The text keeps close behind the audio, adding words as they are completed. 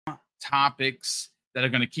topics that are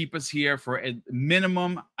going to keep us here for a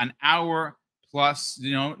minimum an hour plus.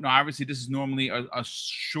 No, obviously this is normally a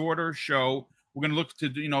shorter show. We're going to look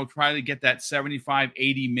to, try to get that 75,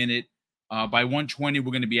 80 minute. By 1:20,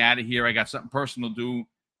 we're going to be out of here. I got something personal to do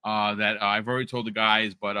that I've already told the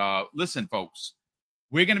guys. But listen, folks,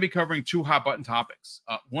 we're going to be covering 2 hot button topics,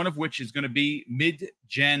 one of which is going to be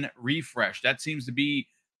mid-gen refresh. That seems to be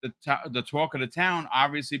the talk of the town,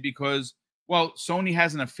 obviously, because, well, Sony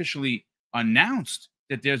hasn't officially announced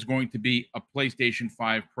that there's going to be a PlayStation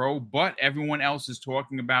 5 Pro, but everyone else is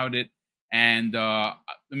talking about it. And, I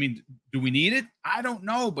mean, do we need it? I don't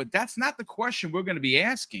know, but that's not the question we're going to be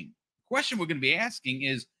asking. The question we're going to be asking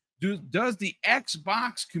is, does the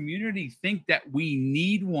Xbox community think that we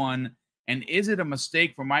need one? And is it a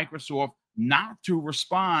mistake for Microsoft not to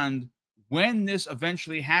respond when this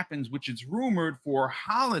eventually happens, which is rumored for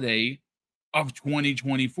holiday of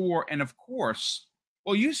 2024? And of course,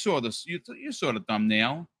 well, you saw this, you saw the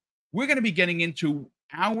thumbnail. We're going to be getting into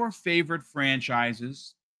our favorite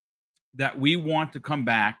franchises that we want to come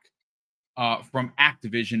back from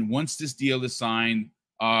Activision once this deal is signed.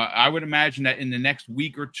 I would imagine that in the next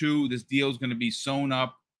week or two, this deal is going to be sewn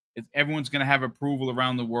up. Everyone's going to have approval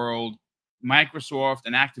around the world. Microsoft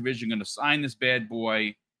and Activision are going to sign this bad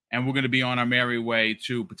boy, and we're going to be on our merry way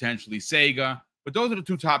to potentially Sega. But those are the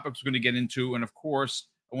 2 topics we're going to get into. And of course,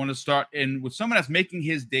 I want to start in with someone that's making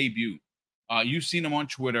his debut. You've seen him on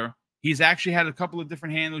Twitter. He's actually had a couple of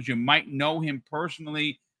different handles. You might know him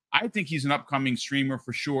personally. I think he's an upcoming streamer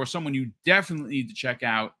for sure. Someone you definitely need to check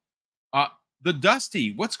out. The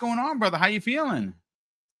Dusty, what's going on, brother? How you feeling?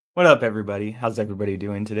 What up, everybody? How's everybody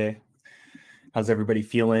doing today? How's everybody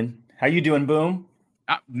feeling? How you doing, Boom?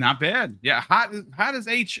 Not bad. Yeah, hot as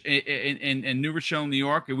H in New Rochelle, New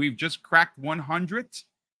York. And we've just cracked 100.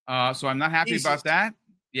 So I'm not happy about that.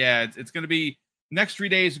 Yeah, it's going to be next 3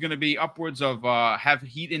 days are going to be upwards of have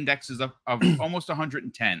heat indexes of almost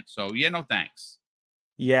 110. So yeah, no thanks.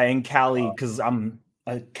 Yeah, in Cali, because I'm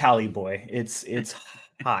a Cali boy. It's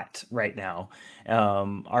hot right now.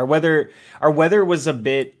 Our weather was a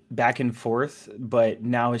bit back and forth, but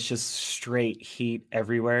now it's just straight heat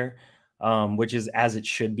everywhere, which is as it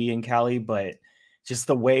should be in Cali. But just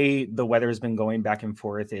the way the weather has been going back and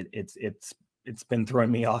forth, it's been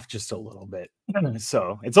throwing me off just a little bit.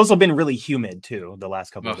 So it's also been really humid too the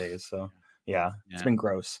last couple of days. So yeah, it's been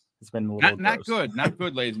gross. It's been a little not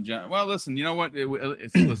good, ladies and gentlemen. Well, listen, you know what?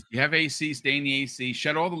 Listen, you have AC, stay in the AC.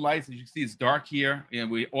 Shut all the lights. As you can see, it's dark here.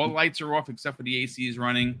 All the lights are off except for the AC is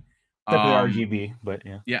running. Except for RGB, but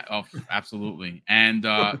yeah. Yeah, oh, absolutely. And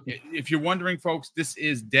if you're wondering, folks, this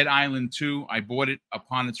is Dead Island 2. I bought it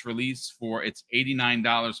upon its release for its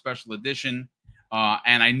 $89 special edition.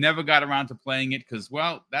 And I never got around to playing it because,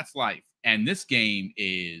 well, that's life. And this game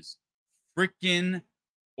is freaking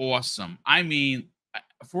awesome. I mean,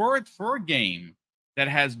 for a game that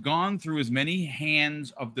has gone through as many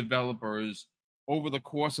hands of developers over the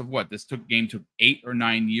course of this game took 8 or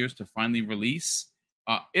 9 years to finally release.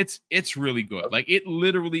 It's really good. Like, it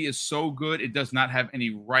literally is so good. It does not have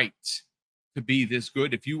any right to be this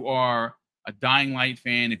good. If you are a Dying Light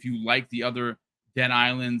fan, if you like the other Dead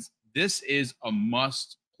Islands, this is a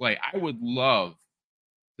must play. I would love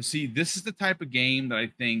to see. This is the type of game that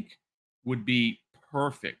I think would be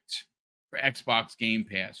perfect for Xbox Game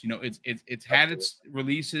Pass. It's had its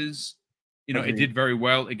releases. It did very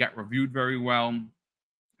well. It got reviewed very well.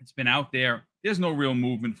 It's been out there. There's no real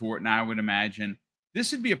movement for it now, I would imagine.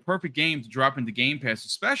 This would be a perfect game to drop into Game Pass,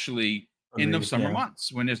 especially in the summer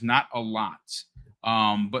months when there's not a lot.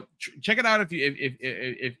 But check it out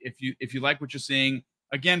if you like what you're seeing.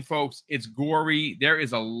 Again, folks, it's gory. There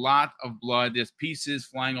is a lot of blood. There's pieces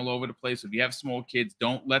flying all over the place. If you have small kids,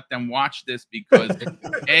 don't let them watch this because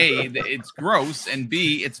A, it's gross, and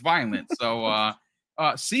B, it's violent. So,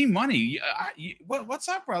 C Money, what's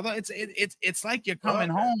up, brother? It's like you're coming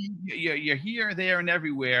home. You're here, there, and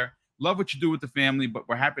everywhere. Love what you do with the family, but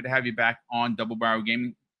we're happy to have you back on Double Barrel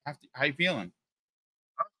Gaming. How you feeling?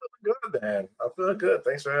 I'm feeling good, man. I'm feeling good.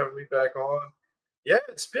 Thanks for having me back on. Yeah,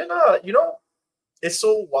 it's been it's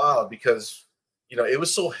so wild because, it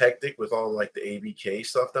was so hectic with all like the ABK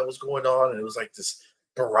stuff that was going on. And it was like this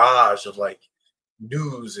barrage of like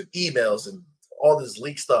news and emails and all this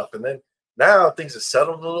leak stuff. And then now things have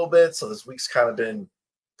settled a little bit. So this week's kind of been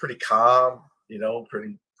pretty calm,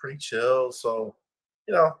 pretty chill. So,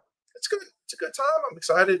 it's good. It's a good time. I'm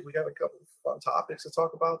excited. We got a couple of fun topics to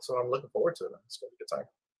talk about. So I'm looking forward to it. It's going to be a good time.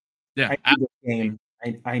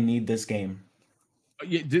 Yeah. I need this game.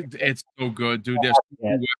 Yeah, it's so good, dude.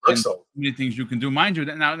 There's so many things you can do. Mind you,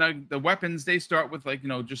 now the weapons, they start with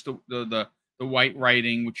just the white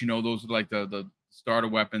writing, which those are like the starter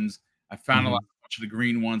weapons. I found a bunch of the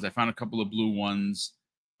green ones. I found a couple of blue ones.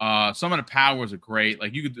 Some of the powers are great.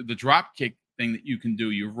 Like the drop kick thing that you can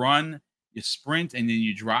do. You run, you sprint, and then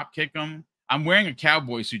you drop kick them. I'm wearing a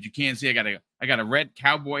cowboy suit. You can't see. I got a red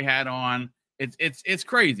cowboy hat on. It's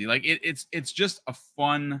crazy. Like it's just a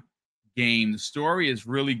fun game. The story is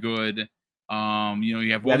really good.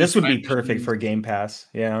 You have this would be perfect for Game Pass.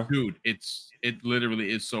 Yeah, dude, it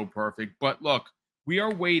literally is so perfect. But look, we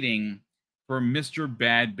are waiting for Mr.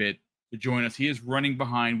 Badbit to join us. He is running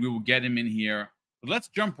behind. We will get him in here. But let's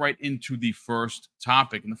jump right into the first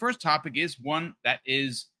topic. And the first topic is one that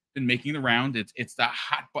is been making the round. It's the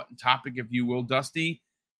hot button topic, if you will, Dusty.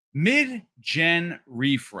 Mid-gen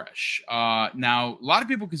refresh. Now, a lot of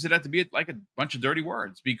people consider that to be like a bunch of dirty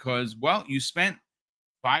words because, well, you spent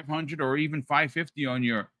 $500 or even $550 on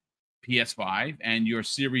your PS5 and your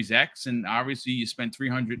Series X, and obviously you spent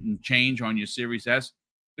 $300 and change on your Series S.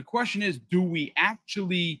 The question is, do we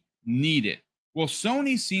actually need it? Well,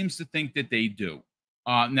 Sony seems to think that they do.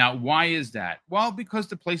 Now, why is that? Well, because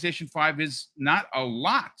the PlayStation 5 is not a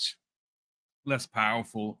lot less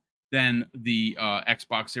powerful than the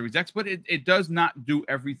Xbox Series X, but it does not do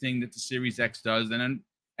everything that the Series X does. And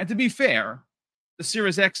to be fair, the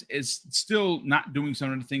Series X is still not doing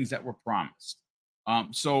some of the things that were promised.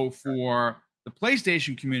 So for the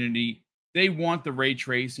PlayStation community, they want the ray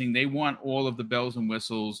tracing. They want all of the bells and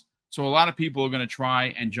whistles. So a lot of people are going to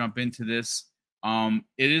try and jump into this.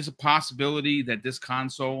 It is a possibility that this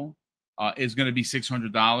console is going to be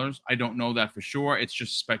 $600. I don't know that for sure. It's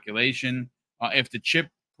just speculation. If the chip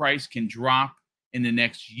price can drop in the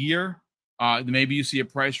next year, maybe you see a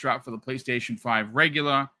price drop for the PlayStation 5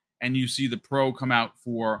 regular and you see the Pro come out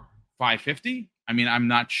for $550. I mean, I'm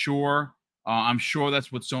not sure. I'm sure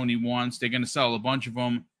that's what Sony wants. They're going to sell a bunch of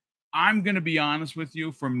them. I'm going to be honest with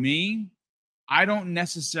you. For me, I don't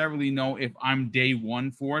necessarily know if I'm day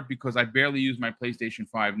one for it because I barely use my PlayStation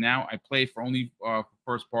 5 now. I play for only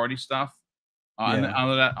first party stuff. And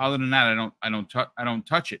other than that, I don't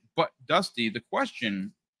touch it. But Dusty, the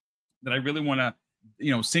question that I really want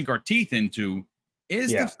to sink our teeth into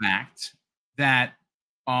is the fact that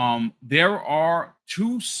there are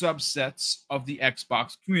two subsets of the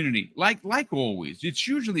Xbox community. Like always, it's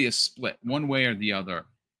usually a split one way or the other.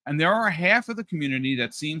 And there are half of the community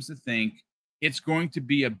that seems to think it's going to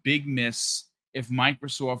be a big miss if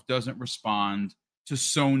Microsoft doesn't respond to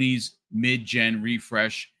Sony's mid-gen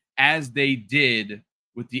refresh as they did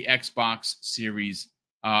with the Xbox Series,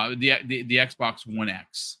 the Xbox One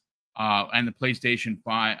X, and the PlayStation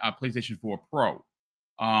 4 Pro.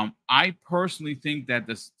 I personally think that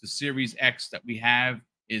the Series X that we have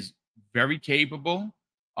is very capable.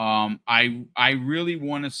 I really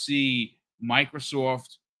want to see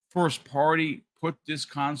Microsoft first party put this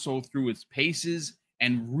console through its paces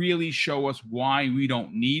and really show us why we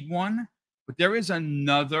don't need one. But there is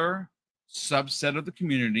another subset of the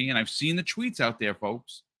community, and I've seen the tweets out there,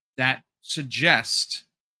 folks, that suggest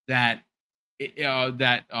that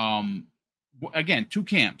again, two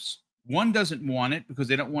camps. One doesn't want it because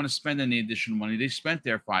they don't want to spend any additional money. They spent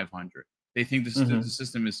their $500. They think the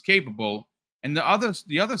system is capable. And the other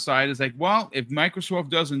side is like, well, if Microsoft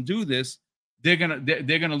doesn't do this, they're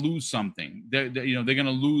gonna lose something. They're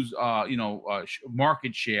gonna lose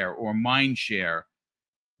market share or mind share.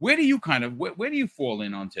 Where do you where do you fall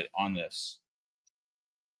in on this?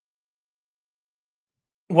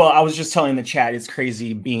 Well, I was just telling the chat it's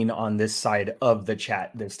crazy being on this side of the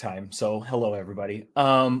chat this time. So hello everybody.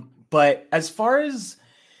 But as far as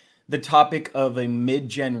the topic of a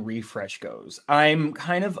mid-gen refresh goes, I'm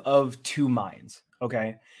kind of two minds.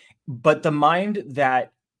 Okay, but the mind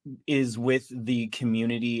that is with the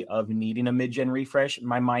community of needing a mid-gen refresh,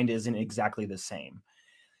 my mind isn't exactly the same.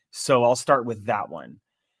 So I'll start with that one.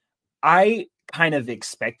 I kind of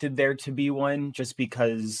expected there to be one just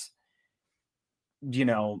because,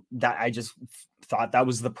 that I just thought that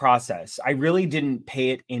was the process. I really didn't pay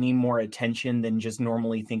it any more attention than just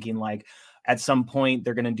normally thinking like at some point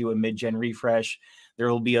they're going to do a mid-gen refresh. There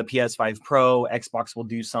will be a PS5 Pro, Xbox will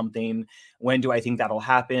do something. When do I think that'll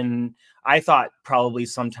happen? I thought probably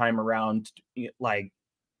sometime around like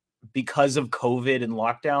because of COVID and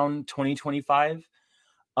lockdown 2025.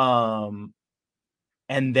 And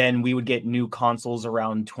then we would get new consoles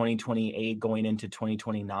around 2028 going into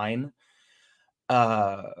 2029.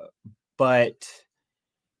 But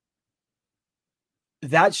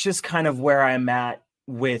that's just kind of where I'm at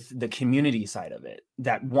with the community side of it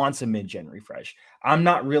that wants a mid-gen refresh. I'm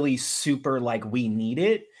not really super like we need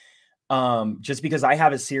it, just because I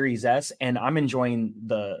have a Series S and I'm enjoying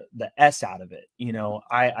the S out of it.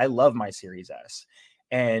 I love my Series S,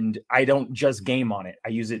 and I don't just game on it. I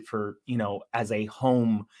use it for, as a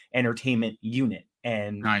home entertainment unit,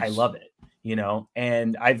 and I Nice. love it,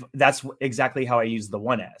 and that's exactly how I use the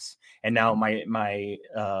 1S. And now my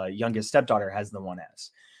youngest stepdaughter has the 1S.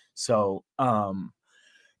 So,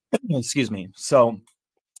 excuse me. So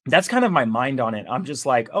that's kind of my mind on it. I'm just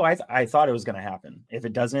like, oh, I thought it was going to happen. If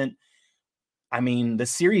it doesn't, I mean, the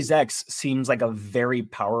Series X seems like a very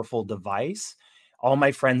powerful device. All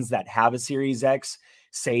my friends that have a Series X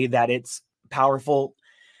say that it's powerful.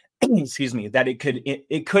 Excuse me, that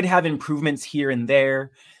it could have improvements here and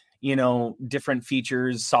there, different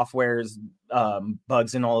features, softwares,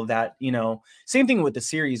 bugs, and all of that. Same thing with the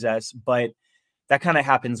Series S, but that kind of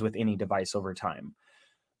happens with any device over time.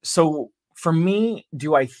 So for me,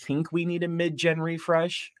 do I think we need a mid-gen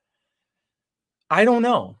refresh? I don't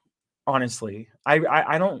know. Honestly,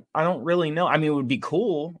 I don't really know. I mean, it would be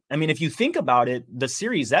cool. I mean, if you think about it, the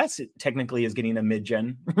Series S technically is getting a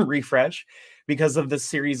mid-gen refresh because of the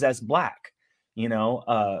Series S Black,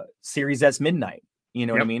 Series S Midnight. You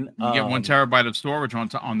know what I mean? You get 1 terabyte of storage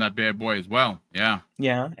on that bad boy as well. Yeah.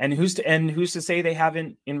 Yeah. And who's to say they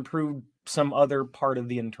haven't improved some other part of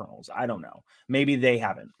the internals? I don't know. Maybe they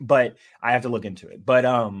haven't, but I have to look into it. But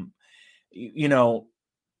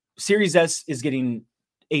Series S is getting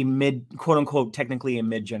a quote unquote, technically a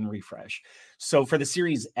mid-gen refresh. So for the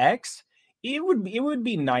Series X, it would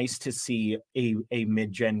be nice to see a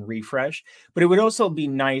mid-gen refresh, but it would also be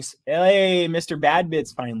nice. Hey, Mr.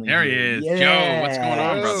 Badbit's finally there. He is. Joe, what's going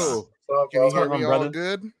on, brother? Can you hear me all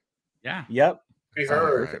good? Yeah. Yep. We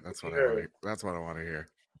heard. Right. That's what I want to hear.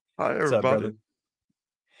 Hi, What's up, everybody.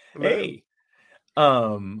 Hey.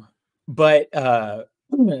 But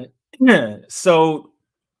so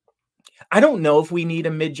I don't know if we need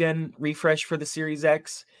a mid-gen refresh for the Series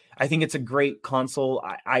X. I think it's a great console.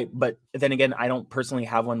 But then again, I don't personally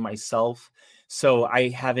have one myself, so I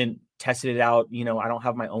haven't tested it out. I don't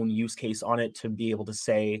have my own use case on it to be able to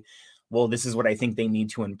say, well, this is what I think they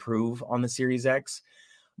need to improve on the Series X.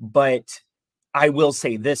 But I will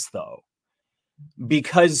say this though,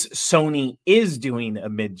 because Sony is doing a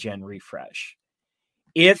mid-gen refresh,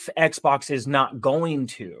 if Xbox is not going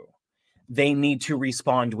to, they need to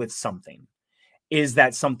respond with something. Is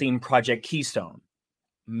that something Project Keystone?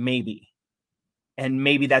 Maybe. And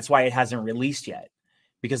maybe that's why it hasn't released yet.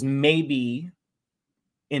 Because maybe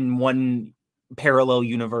in one parallel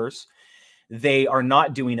universe, they are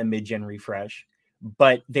not doing a mid-gen refresh,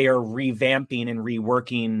 but they are revamping and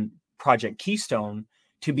reworking Project Keystone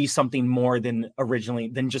to be something more than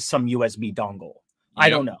just some USB dongle. Yep.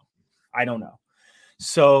 I don't know.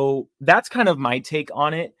 So that's kind of my take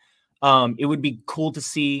on it. It would be cool to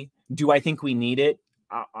see. Do I think we need it?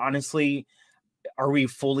 Honestly, are we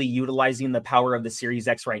fully utilizing the power of the Series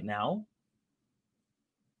X right now?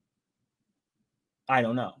 I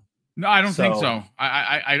don't know. No, I don't think so.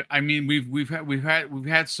 I mean, we've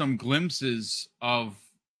had some glimpses of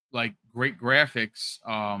like great graphics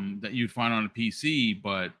that you'd find on a PC,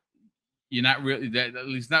 but you're not really that, at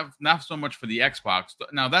least not so much for the Xbox.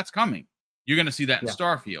 Now that's coming. You're going to see that in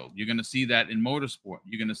Starfield. You're going to see that in Motorsport.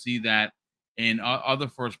 You're going to see that in other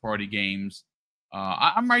first-party games.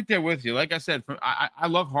 I'm right there with you. Like I said, I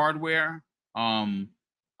love hardware. I'm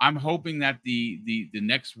hoping that the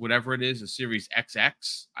next whatever it is, the Series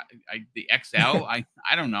XX, the XL, I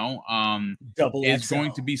don't know, is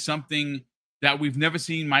going to be something that we've never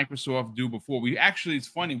seen Microsoft do before. It's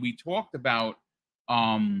funny. We talked about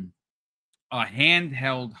a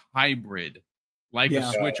handheld hybrid. Like a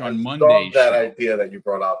Switch on Monday. Love that idea that you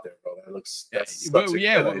brought out there, bro. That's such a good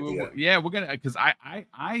idea. We're gonna because I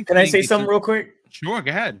can I say something real quick? Sure, go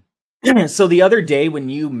ahead. So the other day when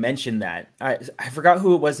you mentioned that, I forgot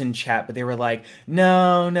who it was in chat, but they were like,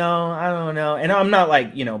 no, I don't know. And I'm not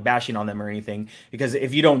like, bashing on them or anything, because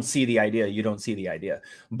if you don't see the idea, you don't see the idea.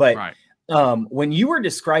 But right. When you were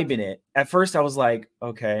describing it, at first I was like,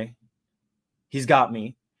 okay, he's got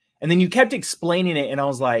me. And then you kept explaining it, and I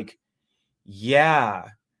was like, yeah,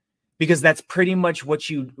 because that's pretty much what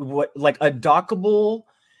like a dockable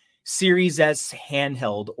Series S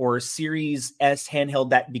handheld or Series S handheld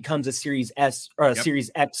that becomes a Series S or a Series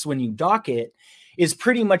X when you dock it is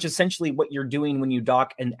pretty much essentially what you're doing when you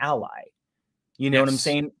dock an Ally. You know what I'm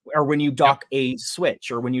saying? Or when you dock a Switch,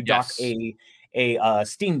 or when you dock a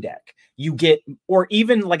Steam Deck, you get, or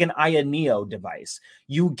even like an Aya Neo device,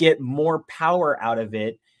 you get more power out of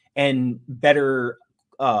it and better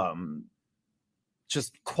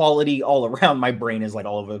just quality all around. My brain is like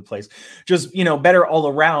all over the place. Just, better all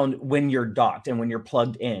around when you're docked and when you're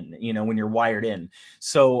plugged in, when you're wired in.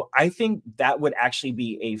 So I think that would actually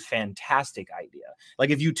be a fantastic idea. Like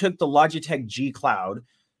if you took the Logitech G Cloud,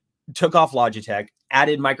 took off Logitech,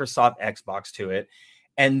 added Microsoft Xbox to it,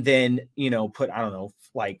 and then, put, I don't know,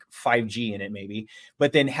 like 5G in it maybe,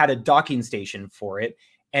 but then had a docking station for it.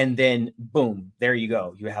 And then boom, there you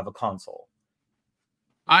go. You have a console.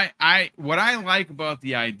 What I like about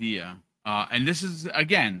the idea, and this is,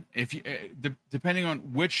 again, if you, depending on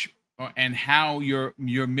which and how your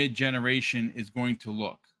mid-generation is going to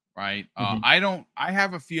look, right? I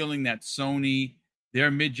have a feeling that Sony, their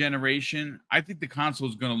mid-generation, I think the console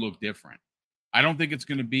is going to look different. I don't think it's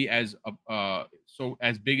going to be as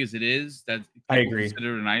big as it is. That I agree.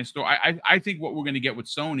 Considered an eyesore. I think what we're going to get with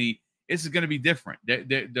Sony is going to be different. They're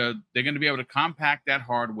going to be able to compact that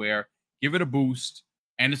hardware, give it a boost,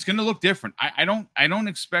 and it's going to look different. I don't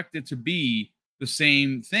expect it to be the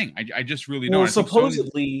same thing. I just really don't. Well,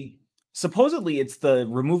 supposedly it's the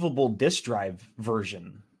removable disk drive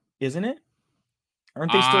version, isn't it?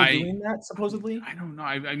 Aren't they still doing that? Supposedly, I don't know.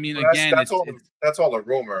 I mean, well, again, that's all a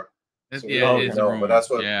rumor. So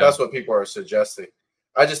but that's what people are suggesting.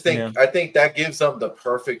 I just think I think that gives them the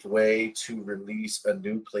perfect way to release a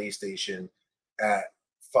new PlayStation at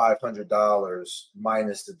 $500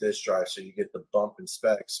 minus the disk drive, so you get the bump in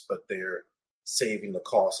specs, but they're saving the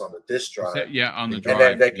cost on the disk drive. On the drive, and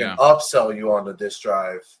then they can upsell you on the disk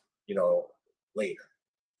drive, later.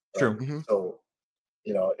 True. Mm-hmm. So,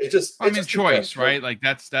 it just. I mean, choice, right? Like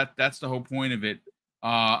that's the whole point of it.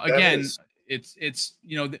 Again, it's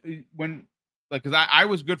when, like, because I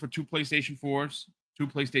was good for 2 PlayStation 4s, 2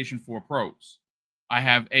 PlayStation 4 Pros. I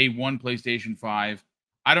have one PlayStation 5.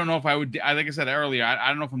 I don't know if I would, like I said earlier, I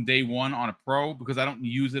don't know if I'm day one on a Pro, because I don't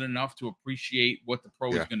use it enough to appreciate what the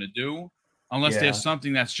Pro is going to do, unless there's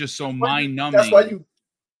something that's just so mind-numbing.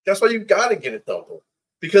 That's why you got to get it though,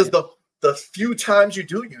 because the few times you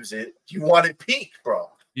do use it, you want it peak, bro.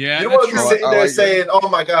 Yeah, you don't want to be sitting there saying, "Oh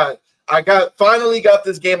my god, I finally got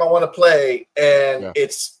this game I want to play, and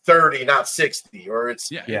it's 30, not 60, or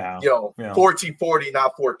it's 1440,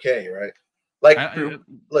 not 4K, right?" Like,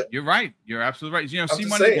 look, you're right. You're absolutely right. See,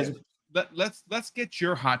 Money, let's get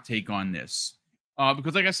your hot take on this,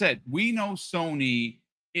 because, like I said, we know Sony,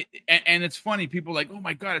 and it's funny. People are like, "Oh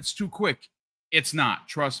my god, it's too quick." It's not.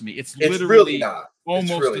 Trust me. It's literally really not.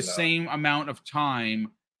 Almost the same amount of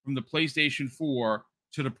time from the PlayStation 4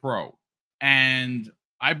 to the Pro, and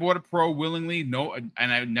I bought a Pro willingly. No, and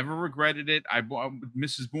I never regretted it. I bought,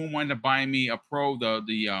 Mrs. Boom wound up buying me a Pro,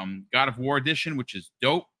 the God of War edition, which is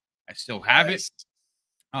dope. I still have it.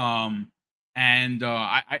 And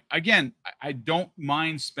I don't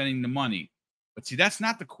mind spending the money, but see, that's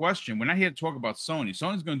not the question. We're not here to talk about Sony.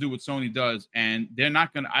 Sony's going to do what Sony does, and they're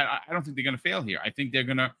not going to. I don't think they're going to fail here. I think they're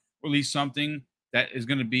going to release something that is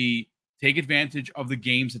going to take advantage of the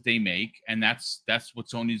games that they make, and that's what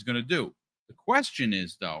Sony's going to do. The question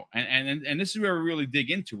is, though, and this is where we really dig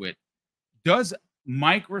into it: does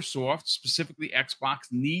Microsoft, specifically Xbox,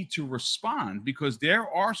 need to respond? Because there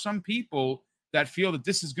are some people that feel that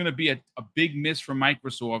this is going to be a big miss for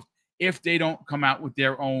Microsoft if they don't come out with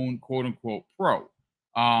their own quote unquote Pro.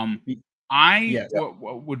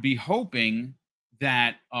 Would be hoping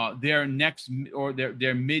that their next or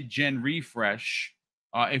their mid-gen refresh,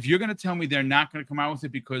 if you're going to tell me they're not going to come out with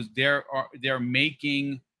it because they're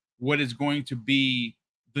making what is going to be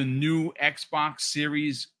the new Xbox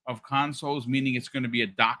series of consoles, meaning it's going to be a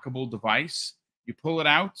dockable device. You pull it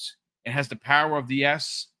out, it has the power of the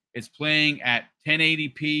S. It's playing at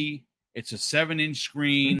 1080p. It's a 7-inch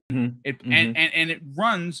screen. And it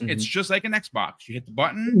runs. It's just like an Xbox. You hit the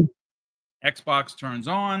button, Xbox turns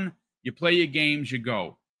on. You play your games. You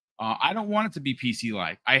go. I don't want it to be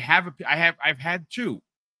PC-like. I've had 2.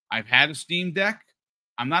 I've had a Steam Deck.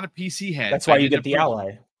 I'm not a PC head. That's why you get the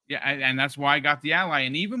Ally. Yeah, and that's why I got the Ally.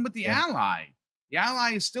 And even with the Ally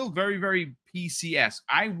is still very, very PC-esque.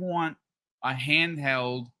 I want a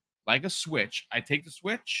handheld like a Switch. I take the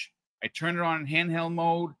Switch, I turn it on in handheld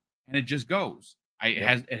mode, and it just goes. It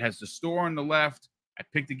has the store on the left. I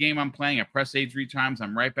pick the game I'm playing. I press A 3 times.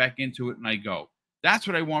 I'm right back into it, and I go. That's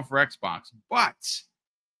what I want for Xbox. But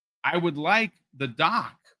I would like the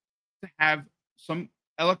dock to have some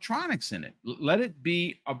electronics in it. Let it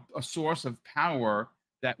be a source of power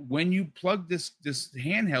that when you plug this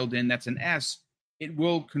handheld in, that's an S, it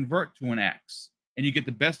will convert to an X, and you get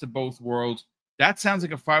the best of both worlds. That sounds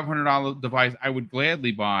like a $500 device I would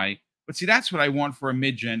gladly buy. But see, that's what I want for a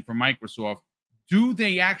mid-gen for Microsoft. Do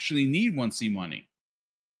they actually need one, C Money?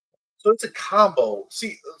 So it's a combo.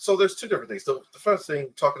 See, so there's 2 different things. The first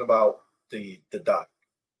thing, talking about the dock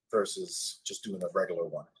versus just doing a regular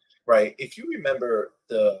one, right? If you remember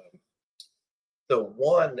the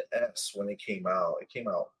 1S when it came out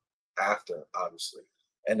after, obviously.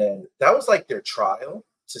 And then that was like their trial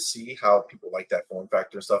to see how people like that form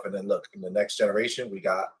factor and stuff. And then look, in the next generation, we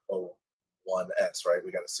got a 1S, right?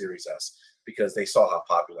 We got a Series S because they saw how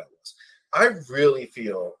popular it was. I really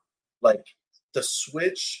feel like the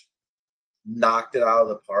Switch knocked it out of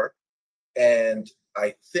the park. And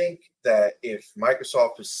I think that if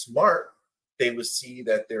Microsoft is smart, they would see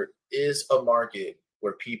that there is a market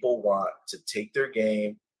where people want to take their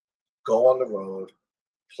game, go on the road,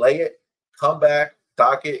 play it, come back,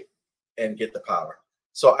 dock it, and get the power.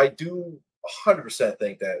 So I do 100%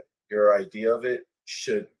 think that your idea of it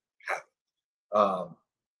should happen.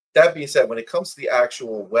 That being said, when it comes to the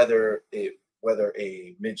actual whether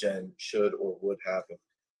a mid-gen should or would happen,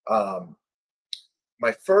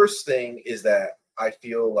 my first thing is that I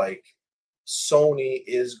feel like Sony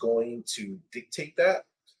is going to dictate that.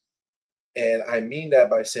 And I mean that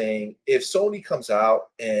by saying if Sony comes out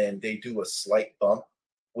and they do a slight bump,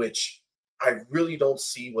 which I really don't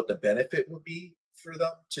see what the benefit would be for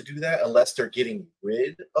them to do that unless they're getting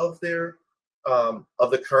rid of their of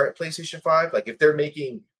the current PlayStation 5. Like if they're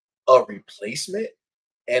making a replacement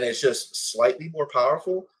and it's just slightly more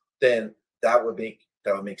powerful, then that would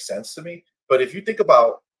make sense to me. But if you think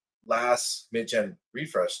about last mid-gen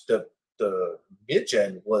refresh, the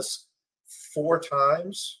mid-gen was 4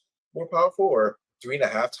 times more powerful or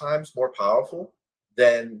 3.5 times more powerful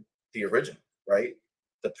than the original, right?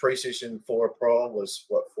 The PlayStation 4 Pro was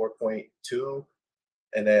what, 4.2,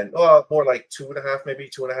 and then more like 2.5, maybe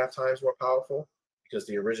 2.5 times more powerful because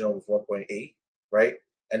the original was 1.8, right?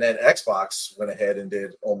 And then Xbox went ahead and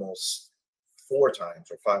did almost 4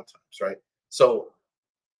 times or 5 times, right? So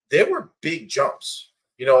there were big jumps.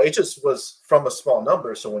 You know, it just was from a small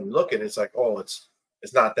number. So when you look at it, it's like, oh, it's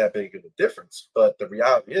not that big of a difference. But the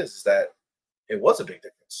reality is that it was a big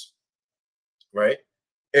difference, right?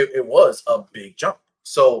 It was a big jump.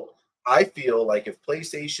 So I feel like if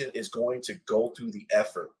PlayStation is going to go through the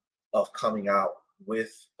effort of coming out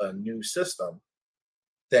with a new system,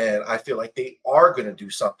 then I feel like they are going to do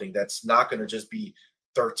something that's not going to just be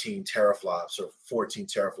 13 teraflops or 14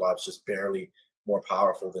 teraflops, just barely more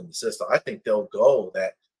powerful than the system. I think they'll go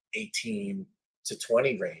that 18 to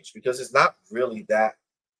 20 range because it's not really that.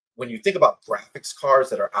 When you think about graphics cards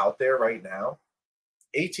that are out there right now,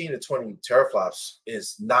 18 to 20 teraflops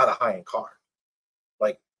is not a high-end card,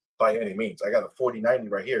 like by any means. I got a 4090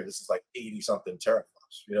 right here. This is like 80 something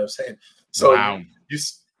teraflops. You know what I'm saying? So wow.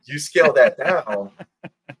 you scale that down.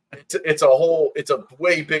 It's a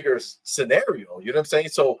way bigger scenario. You know what I'm saying?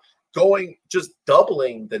 So just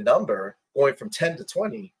doubling the number, going from 10 to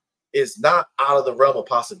 20, is not out of the realm of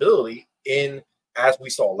possibility as we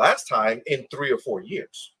saw last time, in 3 or 4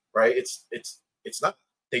 years, right? It's not.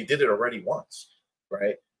 They did it already once,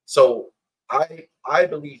 right? So I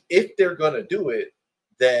believe if they're gonna do it,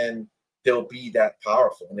 then they'll be that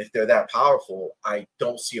powerful. And if they're that powerful, I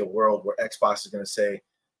don't see a world where Xbox is gonna say,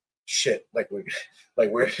 shit,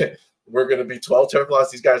 we're gonna be 12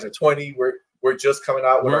 teraflops. These guys are 20. We're just coming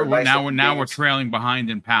out with we're trailing behind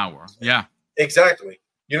in power. Yeah, exactly.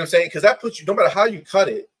 You know what I'm saying? Because that puts you, no matter how you cut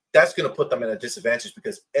it, that's going to put them in a disadvantage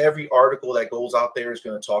because every article that goes out there is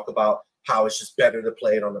going to talk about how it's just better to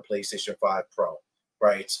play it on the PlayStation 5 Pro,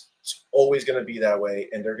 right? It's always going to be that way,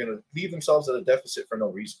 and they're going to leave themselves at a deficit for no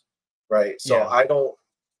reason, right? So yeah.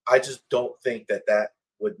 I just don't think that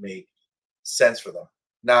would make sense for them.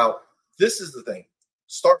 Now, this is the thing.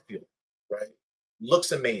 Starfield, right?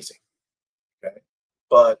 Looks amazing, okay?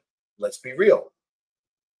 But let's be real.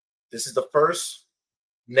 This is the first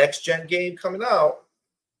next-gen game coming out,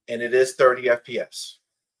 and it is 30 FPS,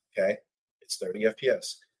 okay? It's 30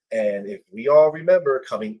 FPS. And if we all remember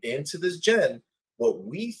coming into this gen, what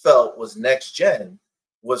we felt was next-gen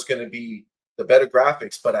was going to be the better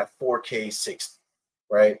graphics, but at 4K 60,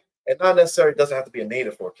 right? And not necessarily, it doesn't have to be a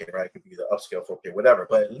native 4K, right? It could be the upscale 4K, whatever,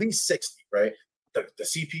 but at least 60, right? The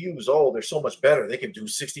CPUs, they're so much better. They can do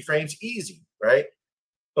 60 frames easy, right?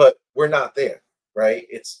 But we're not there, right?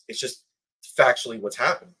 It's just factually what's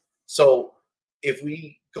happening. So if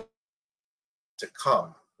we go to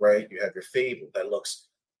come, right, you have your Fable that looks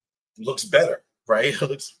better, right? It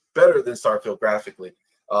looks better than Starfield graphically.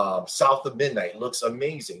 South of Midnight looks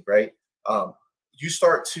amazing, right? You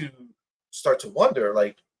start to wonder,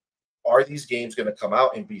 like, are these games going to come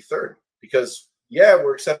out and be 30? Because yeah,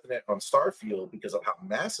 we're accepting it on Starfield because of how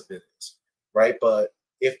massive it is, right? But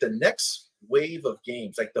if the next wave of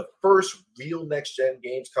games, like the first real next-gen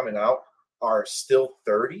games coming out, are still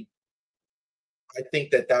 30, I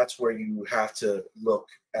think that's where you have to look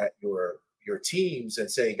at your teams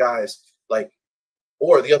and say, guys, like,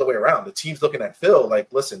 or the other way around, the team's looking at Phil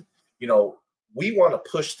like, listen, you know, we want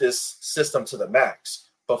to push this system to the max,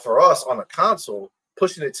 but for us on a console,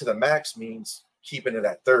 pushing it to the max means keeping it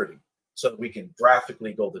at 30 so that we can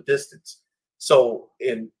graphically go the distance. So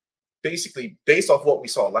basically based off what we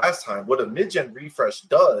saw last time, what a mid-gen refresh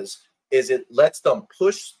does is it lets them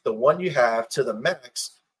push the one you have to the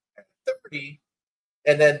max at 30,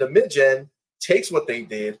 and then the mid-gen takes what they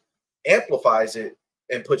did, amplifies it,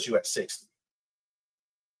 and puts you at 60.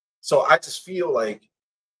 So I just feel like,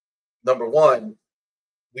 number one,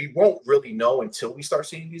 we won't really know until we start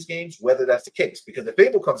seeing these games whether that's the case. Because if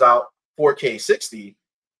Fable comes out 4K 60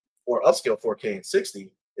 or upscale 4K and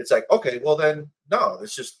 60, it's like, okay, well then, no,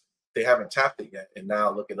 it's just they haven't tapped it yet. And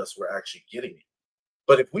now look at us, we're actually getting it.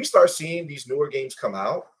 But if we start seeing these newer games come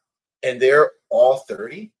out and they're all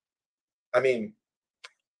 30, I mean,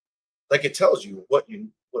 like it tells you what we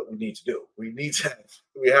need to do. We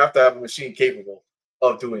have to have a machine capable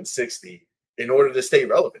of doing 60 in order to stay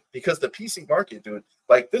relevant, because the PC market, dude,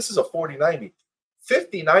 like this is a 4090.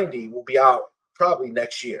 5090 will be out probably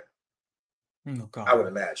next year. Oh, God. I would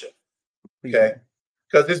imagine. Okay.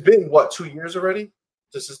 Because it's been what, 2 years already?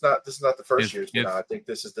 This is not the first year. I think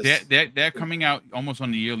this is the they're coming out almost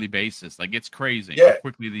on a yearly basis. Like it's crazy how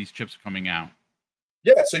quickly these chips are coming out.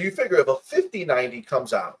 Yeah, so you figure if a 5090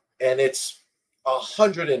 comes out and it's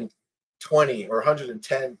 120 or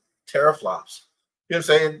 110 teraflops, you know what I'm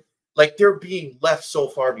saying? Like they're being left so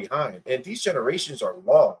far behind. And these generations are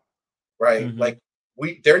long, right? Mm-hmm. Like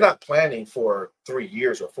they're not planning for 3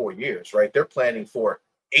 years or 4 years, right? They're planning for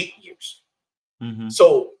 8 years. Mm-hmm.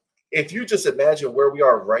 So if you just imagine where we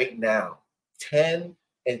are right now, 10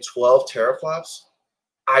 and 12 teraflops,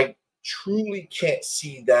 I truly can't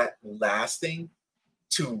see that lasting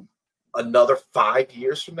to another 5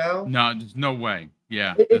 years from now. No, there's no way.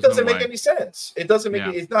 Yeah, it doesn't make any sense. It doesn't make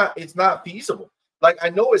it's not feasible. Like I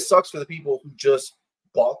know it sucks for the people who just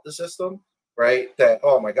bought the system, right? That,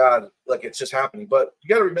 oh my God, like it's just happening. But you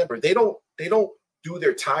got to remember, they don't do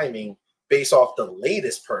their timing based off the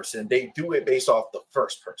latest person. They do it based off the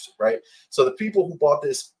first person, right? So the people who bought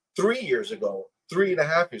this 3 years ago,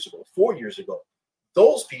 3.5 years ago, 4 years ago,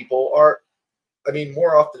 those people are, I mean,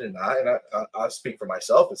 more often than not, and I speak for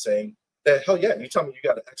myself and saying that, hell yeah, you tell me you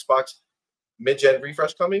got an Xbox mid-gen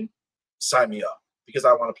refresh coming, sign me up, because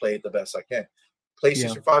I want to play it the best I can.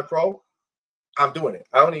 PlayStation 5 Pro, I'm doing it.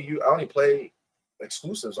 I only play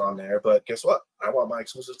exclusives on there, but guess what? I want my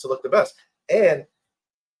exclusives to look the best. And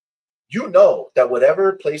you know that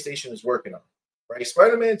whatever PlayStation is working on, right?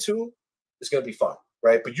 Spider-Man 2 is going to be fun,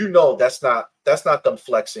 right? But you know that's not them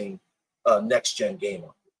flexing a next-gen game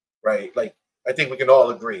on, right? Like, I think we can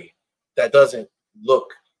all agree that doesn't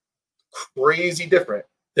look crazy different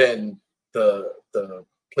than the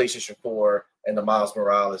PlayStation 4 and the Miles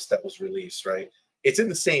Morales that was released, right? It's in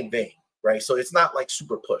the same vein, right? So it's not like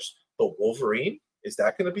super pushed. But Wolverine, is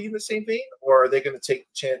that going to be in the same vein? Or are they going to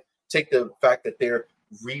take the fact that they're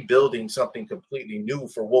rebuilding something completely new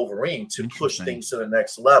for Wolverine to push things to the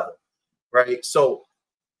next level, right? So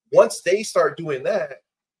once they start doing that,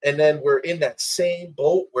 and then we're in that same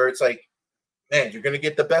boat where it's like, man, you're going to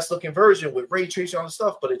get the best looking version with ray tracing on the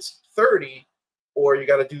stuff, but it's 30, or you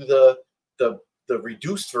got to do the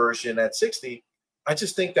reduced version at 60. I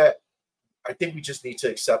think we just need to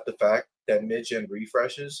accept the fact that mid-gen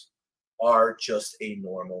refreshes are just a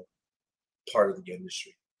normal part of the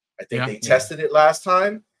industry. I think they tested it last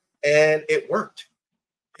time and it worked.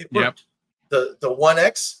 It worked. Yep. The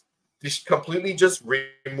 1X just completely just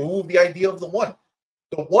removed the idea of the one.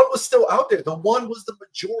 The one was still out there. The one was the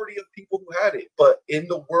majority of people who had it. But in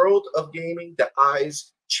the world of gaming, the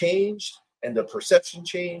eyes changed and the perception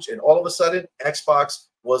changed. And all of a sudden, Xbox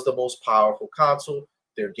was the most powerful console.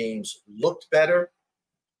 Their games looked better.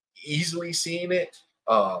 Easily seeing it.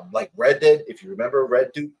 Like Red Dead, if you remember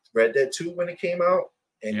Red Dead 2 when it came out,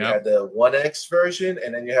 and you had the 1X version,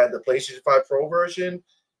 and then you had the PlayStation 5 Pro version,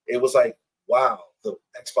 it was like, wow, the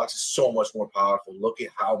Xbox is so much more powerful. Look at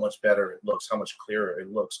how much better it looks, how much clearer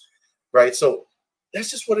it looks, right? So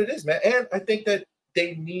that's just what it is, man. And I think that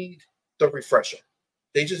they need the refresher.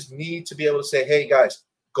 They just need to be able to say, hey, guys,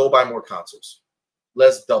 go buy more consoles.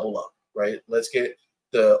 Let's double up, right? Let's get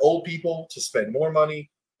the old people to spend more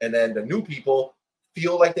money, and then the new people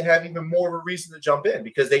feel like they have even more of a reason to jump in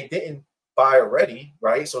because they didn't buy already,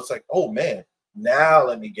 right? So it's like, oh, man, now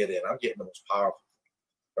let me get in. I'm getting the most powerful,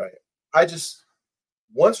 right? I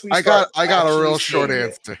got a real short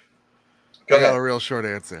answer. I got a real short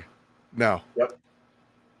answer. No. Yep.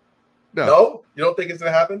 No? You don't think it's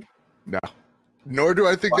going to happen? No. Nor do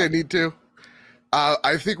I think they need to.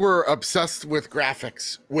 I think we're obsessed with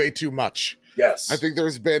graphics way too much. Yes. I think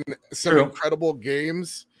there's been some incredible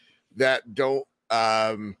games that don't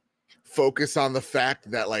focus on the fact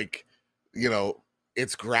that, like, you know,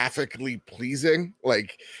 it's graphically pleasing.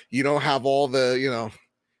 Like you don't have all the, you know,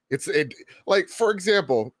 it like, for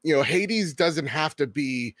example, you know, Hades doesn't have to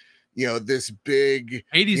be, you know, this big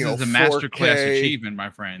Hades you know, is a 4K. masterclass achievement, my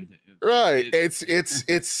friend. Right. It-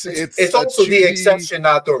 It's also the exception,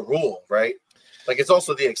 not the rule, right? Like it's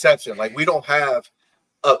also the exception. Like we don't have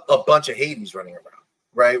a bunch of Hades running around,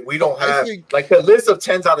 right? We don't have like the list of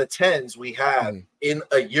 10s out of 10s we have in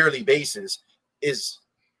a yearly basis is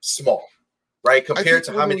small, right? Compared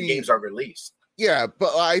to how many games are released. Yeah,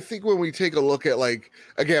 but I think when we take a look at, like,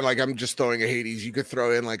 again, like I'm just throwing a Hades, you could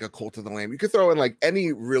throw in like a Cult of the Lamb, you could throw in like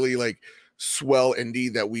any really like swell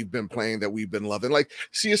indie that we've been playing, that we've been loving, like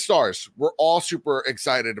Sea of Stars. We're all super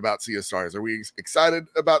excited about Sea of Stars. Are we excited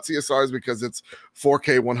about Sea of Stars because it's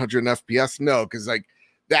 4K 100 FPS? No, because like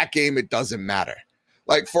that game, it doesn't matter.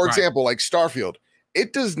 Like, for example, like Starfield,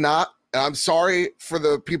 it does not, I'm sorry for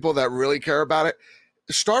the people that really care about it,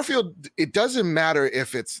 Starfield, it doesn't matter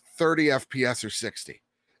if it's 30 FPS or 60.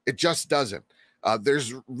 It just doesn't.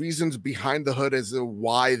 There's reasons behind the hood as to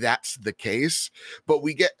why that's the case, but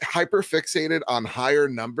we get hyper fixated on higher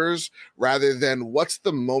numbers rather than what's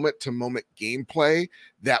the moment to moment gameplay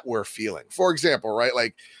that we're feeling. For example, right,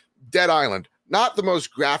 like Dead Island, not the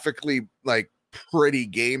most graphically like pretty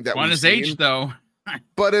game that we've seen, age though,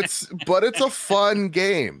 but it's a fun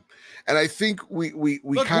game. And I think we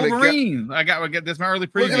kind of Wolverine. I get this my early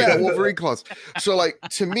preview. Look at that Wolverine clause. So like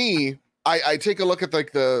to me, I take a look at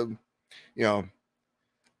like the, you know,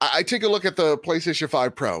 I take a look at the PlayStation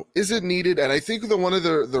 5 Pro. Is it needed? And I think one of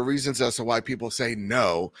the reasons as to why people say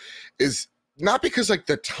no is not because like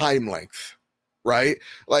the time length, right?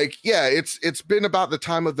 Like, yeah, it's been about the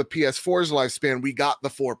time of the PS4's lifespan. We got the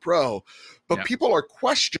 4 Pro, but people are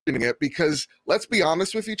questioning it because, let's be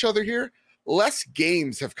honest with each other here, less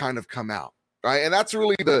games have kind of come out, right? And that's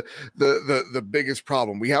really the biggest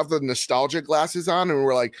problem. We have the nostalgia glasses on, and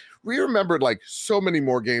we're like, we remembered like so many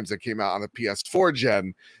more games that came out on the PS4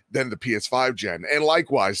 gen than the PS5 gen, and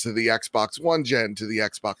likewise to the Xbox One gen, to the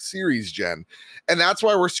Xbox Series gen. And that's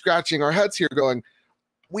why we're scratching our heads here going,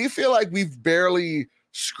 we feel like we've barely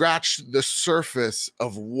scratched the surface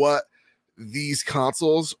of what these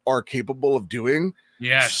consoles are capable of doing.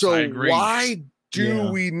 Yes, so I agree. Why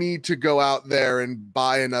do we need to go out there and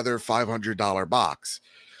buy another $500 box?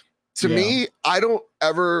 To me, I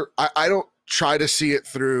don't try to see it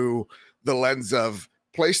through the lens of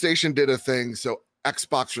PlayStation did a thing, so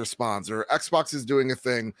Xbox responds, or Xbox is doing a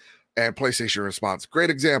thing and PlayStation responds. Great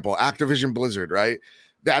example, Activision Blizzard, right?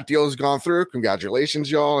 That deal has gone through.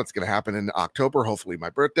 Congratulations, y'all. It's going to happen in October, hopefully my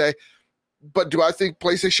birthday. But do I think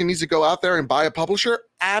PlayStation needs to go out there and buy a publisher?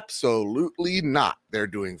 Absolutely not. They're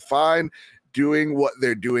doing fine, doing what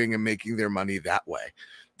they're doing and making their money that way.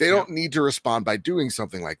 They don't need to respond by doing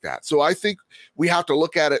something like that. So I think we have to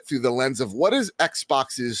look at it through the lens of what is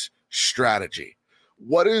Xbox's strategy?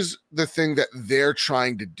 What is the thing that they're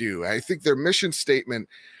trying to do? I think their mission statement,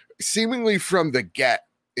 seemingly from the get,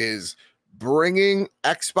 is bringing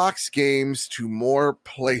Xbox games to more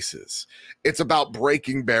places. It's about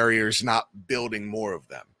breaking barriers, not building more of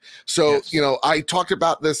them. So, you know, I talked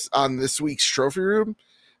about this on this week's Trophy Room.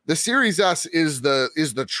 The Series S is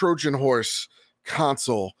the Trojan horse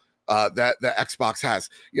console that the Xbox has.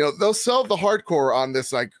 You know, they'll sell the hardcore on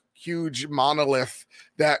this like huge monolith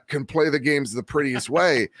that can play the games the prettiest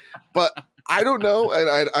way, but I don't know,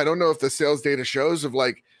 and I don't know if the sales data shows of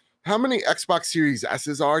like how many Xbox Series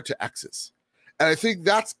S's are to X's, and I think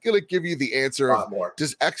that's gonna give you the answer of more.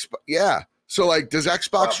 Does Xbox so like does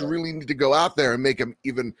Xbox really need to go out there and make them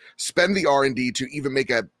even spend the R&D to even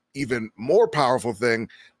make a even more powerful thing,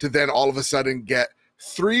 to then all of a sudden get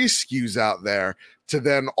 3 SKUs out there, to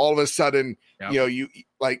then all of a sudden, you know, you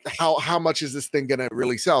like how much is this thing gonna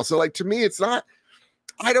really sell? So like to me, it's not,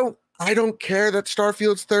 I don't care that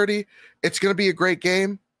Starfield's 30. It's gonna be a great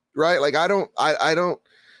game, right? Like I don't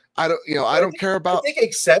care about. I think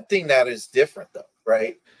accepting that is different though,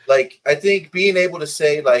 right? Like I think being able to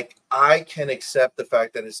say like I can accept the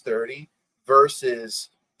fact that it's 30 versus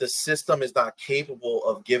the system is not capable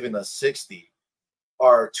of giving us 60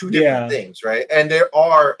 are two different things, right? And there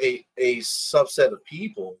are a subset of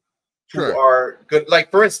people who are good. Like,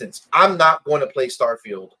 for instance, I'm not going to play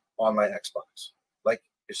Starfield on my Xbox. Like,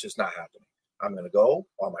 it's just not happening. I'm going to go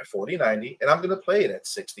on my 4090 and I'm going to play it at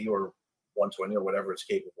 60 or 120 or whatever it's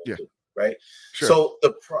capable of doing, right? So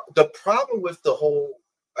the problem with the whole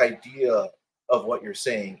idea of what you're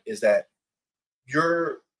saying is that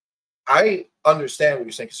I understand what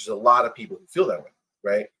you're saying because there's a lot of people who feel that way,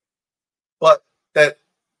 right? But that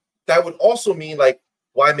would also mean like,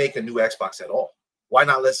 why make a new Xbox at all? Why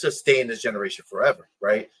not? Let's just stay in this generation forever,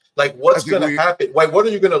 right? Like, what's going to happen? Like, what are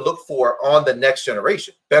you going to look for on the next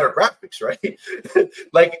generation? Better graphics, right?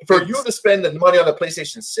 Like, for you to spend the money on the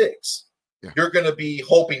PlayStation 6, you're going to be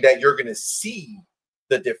hoping that you're going to see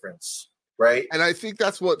the difference, right? And I think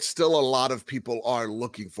that's what still a lot of people are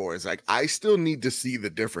looking for, is like, I still need to see the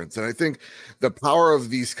difference. And I think the power of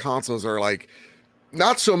these consoles are like,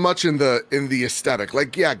 not so much in the aesthetic.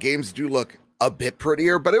 Like, yeah, games do look a bit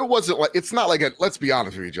prettier, but it's not like let's be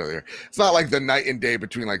honest with each other. It's not like the night and day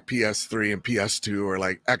between like PS3 and PS2 or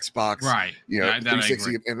like Xbox, right?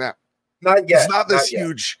 360 and that. Not yet. It's not this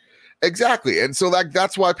huge. Exactly. And so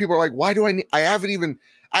that's why people are like, why do I need, I haven't even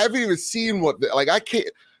seen what, like, I can't,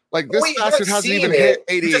 like, this bastard hasn't even hit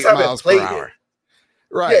 88 miles per hour.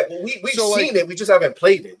 Right. Yeah, well, we've seen it. We just haven't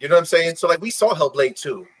played it. You know what I'm saying? So, like, we saw Hellblade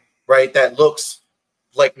 2, right? That looks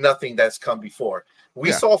like nothing that's come before.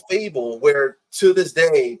 We saw Fable, where to this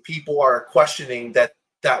day people are questioning that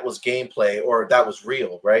was gameplay or that was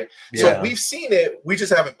real, right? So we've seen it, we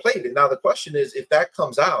just haven't played it. Now the question is, if that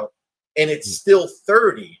comes out and it's still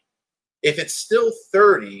 30, if it's still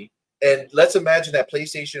 30, and let's imagine that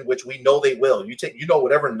PlayStation, which we know they will,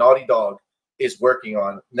 whatever Naughty Dog is working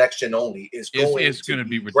on next gen only is going to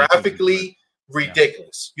be graphically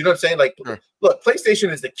ridiculous. You know what I'm saying? Like, look, PlayStation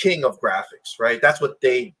is the king of graphics, right? That's what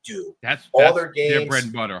they do. That's all their games, their bread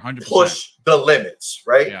and butter, 100%. Push the limits,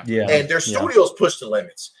 right? And their studios push the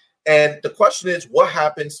limits. And the question is, what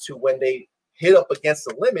happens to when they hit up against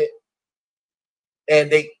the limit and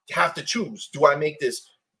they have to choose? Do I make this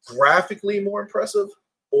graphically more impressive,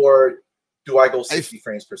 or do I go 60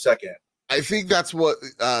 frames per second? I think that's what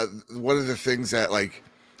one of the things that, like,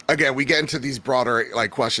 again, we get into these broader like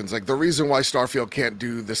questions. Like, the reason why Starfield can't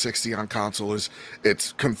do the 60 on console is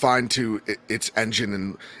it's confined to its engine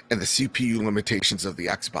and the CPU limitations of the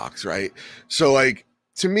Xbox, right? So, like,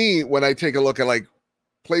 to me, when I take a look at like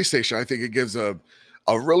PlayStation, I think it gives a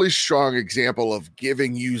really strong example of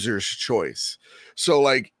giving users choice. So,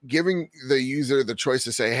 like, giving the user the choice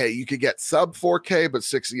to say, hey, you could get sub 4K but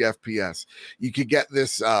 60 FPS. You could get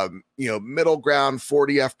this middle ground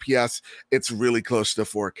 40 FPS. It's really close to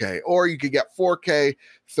 4K. Or you could get 4K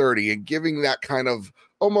 30, and giving that kind of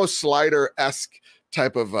almost slider-esque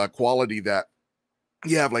type of quality that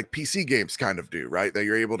you have like PC games kind of do, right? That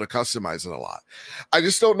you're able to customize it a lot. I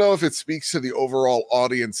just don't know if it speaks to the overall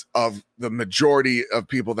audience of the majority of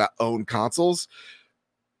people that own consoles,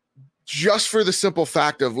 just for the simple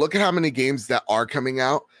fact of, look at how many games that are coming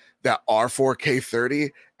out that are 4K 30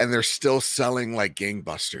 and they're still selling like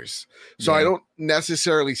gangbusters. So I don't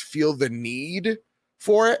necessarily feel the need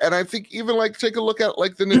for it. And I think even like, take a look at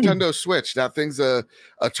like the Nintendo Switch. That thing's a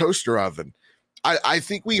toaster oven. I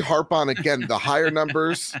think we harp on, again, the higher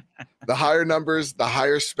numbers, the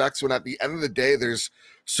higher specs, when at the end of the day, there's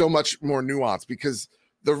so much more nuance. Because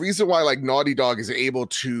the reason why like Naughty Dog is able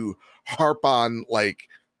to harp on like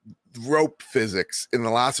rope physics in The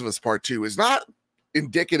Last of Us Part 2 is not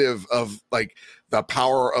indicative of like the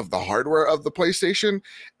power of the hardware of the PlayStation.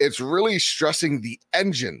 It's really stressing the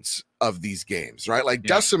engines of these games, right? Like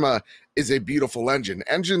Decima is a beautiful engine.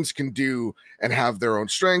 Engines can do and have their own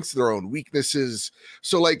strengths, their own weaknesses.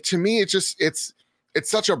 So like, to me, it's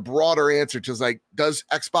such a broader answer to like, does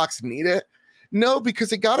Xbox need it? No, because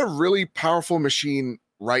they got a really powerful machine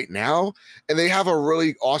right now, and they have a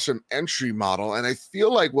really awesome entry model. And I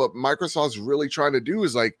feel like what Microsoft's really trying to do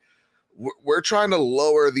is like, we're trying to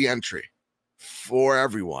lower the entry for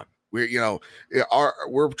everyone. We're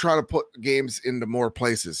trying to put games into more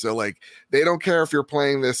places. So like, they don't care if you're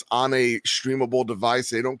playing this on a streamable device.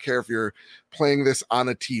 They don't care if you're playing this on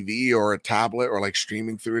a TV or a tablet, or like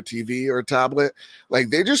streaming through a TV or a tablet.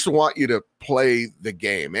 Like, they just want you to play the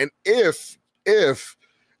game. And if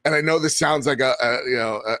and I know this sounds like an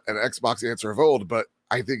Xbox answer of old, but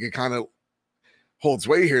I think it kind of holds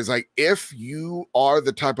weight here. Is like, if you are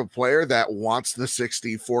the type of player that wants the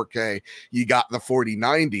 60 4K, you got the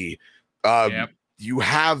 4090, you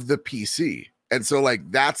have the PC. And so like,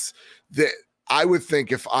 I would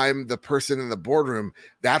think, if I'm the person in the boardroom,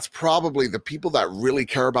 that's probably the people that really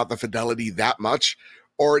care about the fidelity that much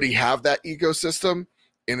already have that ecosystem,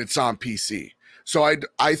 and it's on PC. So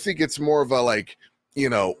I think it's more of a like,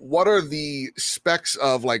 what are the specs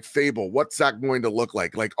of like Fable? What's that going to look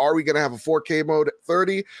like? Like, are we going to have a 4K mode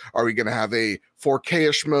 30? Are we going to have a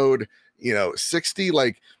 4K-ish mode, 60?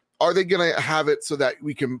 Like, are they going to have it so that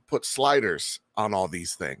we can put sliders on all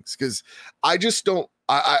these things? Because I just don't,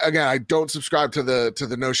 I don't subscribe to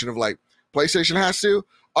the notion of like, PlayStation has to,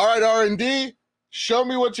 all right, R&D, show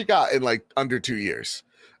me what you got in like under 2 years.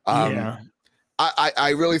 I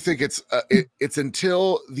really think it's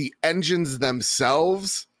until the engines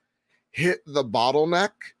themselves hit the bottleneck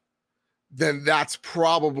then that's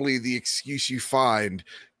probably the excuse you find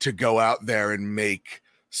to go out there and make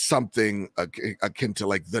something akin to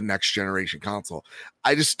like the next generation console.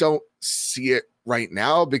 I just don't see it right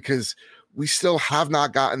now because we still have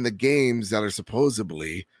not gotten the games that are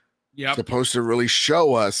supposedly supposed to really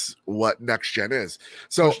show us what next gen is.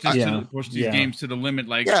 So push these games to the limit.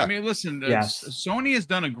 Like, I mean, listen, Sony has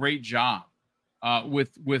done a great job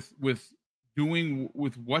with doing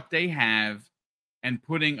with what they have and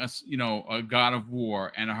putting us, a God of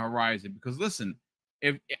War and a Horizon. Because listen,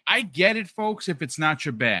 if I get it, folks, if it's not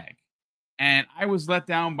your bag. And I was let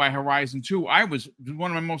down by Horizon 2. It was one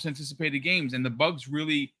of my most anticipated games, and the bugs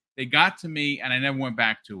really, they got to me, and I never went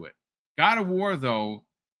back to it. God of War, though,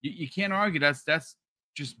 you can't argue. That's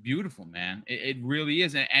just beautiful, man. It really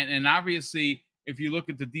is. And obviously, if you look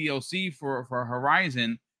at the DLC for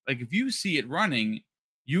Horizon, like if you see it running,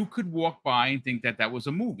 you could walk by and think that was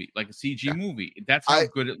a movie, like a CG movie. That's how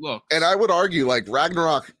good it looks. And I would argue, like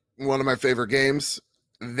Ragnarok, one of my favorite games,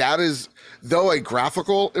 that is, though a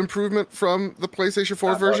graphical improvement from the PlayStation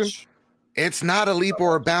 4 version, it's not a leap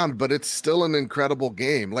or a bound, but it's still an incredible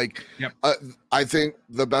game. Like, I think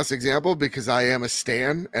the best example, because I am a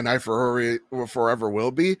stan and I forever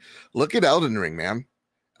will be, look at Elden Ring, man.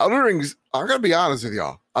 Elden Ring's, I'm going to be honest with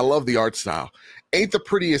y'all, I love the art style. Ain't the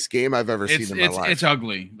prettiest game I've ever seen in my life. It's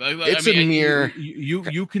ugly. It's a mirror.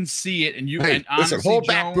 You can see it, and you hey, and honestly, listen, hold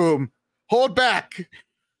back, Boom. Hold back.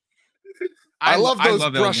 I love those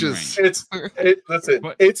brushes.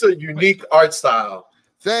 It's a unique art style.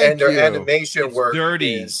 Thank you. Their animation work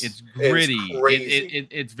dirty. It's gritty. Crazy.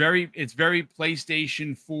 It's very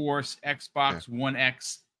PlayStation 4, Xbox One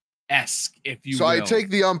X esque, if you will. So I take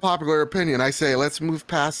the unpopular opinion. I say let's move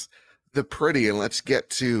past the pretty and let's get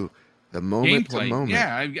to the moment to moment.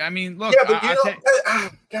 Yeah, I mean, look. Yeah,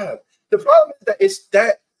 but God, the problem is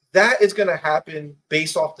that is going to happen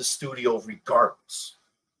based off the studio regardless.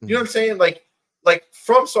 You know what I'm saying? Like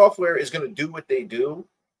From Software is going to do what they do,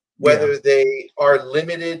 whether they are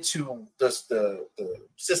limited to the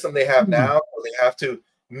system they have now, or they have to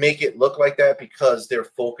make it look like that because they're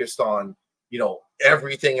focused on,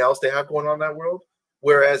 everything else they have going on in that world.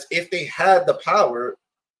 Whereas if they had the power,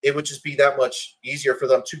 it would just be that much easier for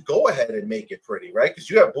them to go ahead and make it pretty, right? Because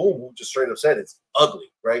you have Boom who just straight up said it's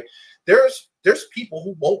ugly, right? There's people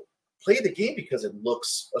who won't play the game because it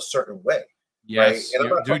looks a certain way. Yes,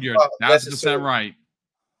 right? Dude, you're 1,000% right.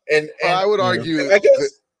 And I would argue, I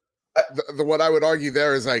guess what I would argue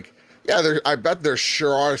there is like, I bet there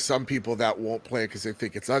sure are some people that won't play it because they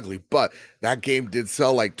think it's ugly, but that game did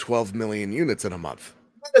sell like 12 million units in a month.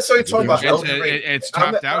 Not necessarily talking about Elden Ring. It's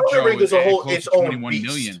topped out, Elden Ring is its own 21 beast.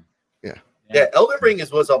 million. Yeah. Elden Ring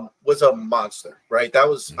was a monster, right? That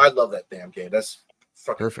was I love that damn game. That's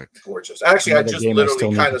fucking perfect, gorgeous. Actually, I just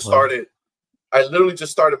literally kind of started. I literally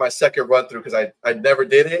just started my second run through because I never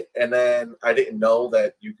did it, and then I didn't know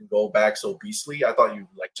that you can go back so beastly. I thought you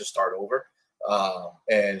just start over.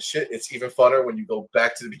 And shit, it's even funner when you go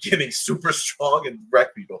back to the beginning, super strong and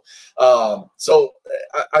wreck people. So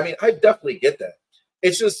I mean, I definitely get that.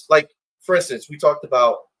 It's just like, for instance, we talked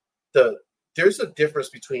about there's a difference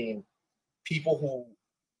between people who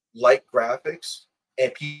like graphics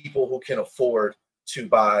and people who can afford to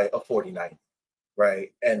buy a 4090,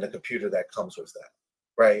 right? And the computer that comes with that,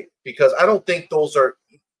 right? Because I don't think those are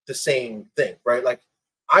the same thing, right? Like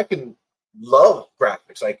I can love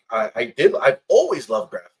graphics. Like I've always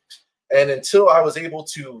loved graphics. And until I was able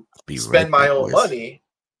to spend my own money,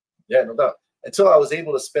 no doubt. Until I was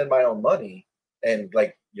able to spend my own money and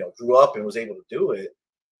grew up and was able to do it,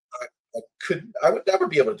 I would never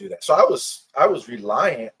be able to do that. So I was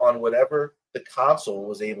reliant on whatever the console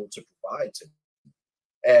was able to provide to me.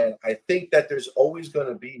 And I think that there's always going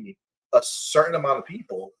to be a certain amount of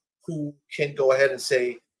people who can go ahead and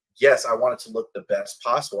say, yes, I want it to look the best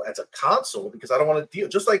possible as a console because I don't want to deal,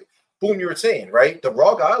 just like Boom, you were saying, right? The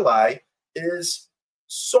ROG Ally is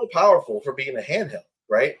so powerful for being a handheld,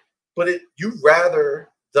 right? But you'd rather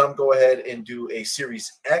them go ahead and do a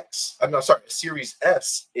Series S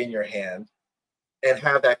in your hand and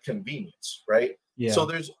have that convenience, right? Yeah. So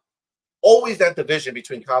there's always that division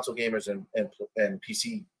between console gamers and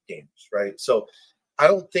PC gamers, right? So I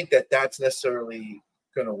don't think that that's necessarily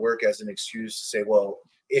going to work as an excuse to say, well,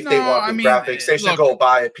 if they want the graphics, they should go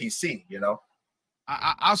buy a PC,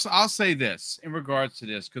 I'll say this in regards to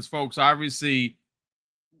this, because folks, obviously,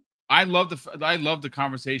 I love the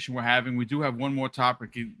conversation we're having. We do have one more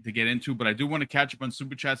topic to get into, but I do want to catch up on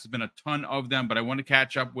super chats. There's been a ton of them, but I want to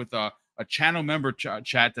catch up with a channel member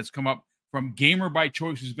chat that's come up from Gamer by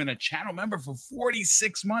Choice, who's been a channel member for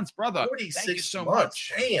 46 months, brother. 46 Thank you so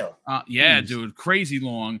months. much. Damn. Yeah, dude, crazy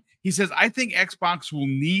long. He says, I think Xbox will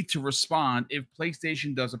need to respond if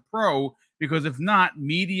PlayStation does a Pro, because if not,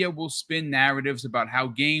 media will spin narratives about how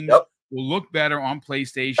games will look better on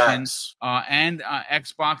PlayStation. And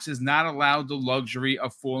Xbox is not allowed the luxury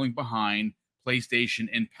of falling behind PlayStation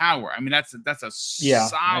in power. I mean, that's a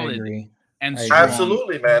solid and strong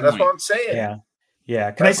absolutely, man. That's what I'm saying.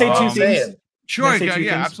 Yeah. Can I say two things? Sure.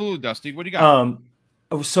 Yeah, absolutely, Dusty. What do you got?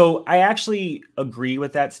 So I actually agree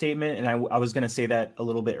with that statement, and I was going to say that a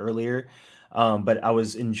little bit earlier, but I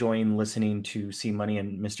was enjoying listening to C Money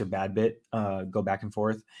and Mr. Badbit go back and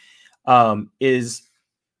forth. Is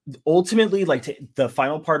ultimately the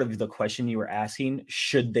final part of the question you were asking,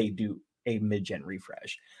 should they do a mid-gen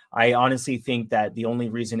refresh? I honestly think that the only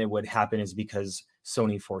reason it would happen is because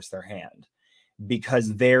Sony forced their hand,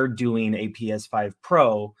 because they're doing a PS5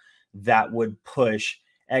 Pro that would push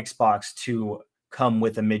Xbox to come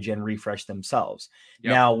with a mid-gen refresh themselves.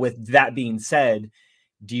 Now, with that being said,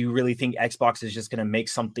 do you really think Xbox is just going to make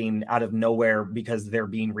something out of nowhere because they're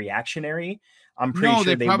being reactionary? I'm pretty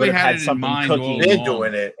sure they would have had something cooking. They're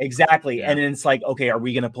doing it. Exactly. Yeah. And then it's like, okay, are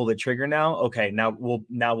we going to pull the trigger now? Okay, now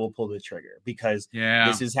we'll pull the trigger because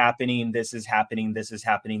this is happening, this is happening, this is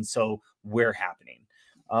happening. So we're happening.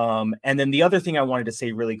 And then the other thing I wanted to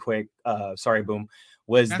say really quick, sorry, Boom,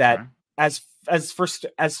 was that as far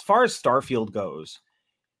as Starfield goes,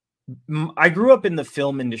 I grew up in the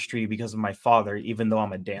film industry because of my father, even though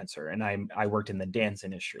I'm a dancer and I worked in the dance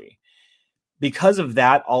industry. Because of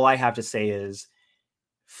that, all I have to say is,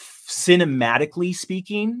 cinematically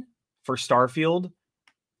speaking, for Starfield,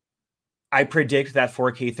 I predict that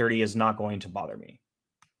 4K 30 is not going to bother me.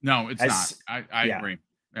 No, it's not. I agree.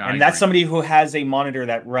 Yeah, and that's somebody who has a monitor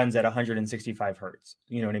that runs at 165 hertz.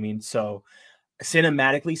 You know what I mean? So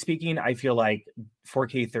cinematically speaking, I feel like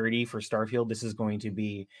 4K 30 for Starfield, this is going to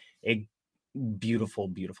be a beautiful,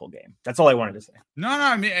 beautiful game. That's all I wanted to say. No,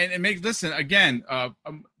 I mean, and it makes, listen, again,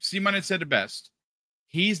 Simon had said it best.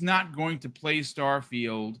 He's not going to play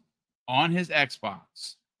Starfield on his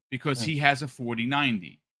Xbox because he has a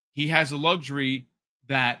 4090. He has a luxury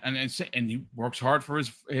that, and he works hard for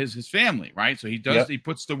his family, right? So he does, he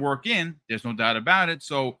puts the work in. There's no doubt about it.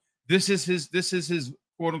 So this is his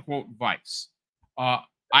quote unquote vice. I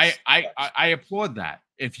applaud that.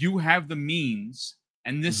 If you have the means,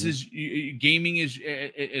 and this is gaming is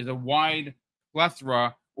a wide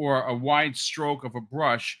plethora or a wide stroke of a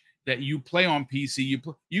brush that you play on PC.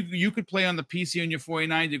 You could play on the PC on your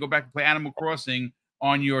 4090, go back and play Animal Crossing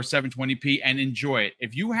on your 720p and enjoy it.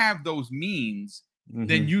 If you have those means,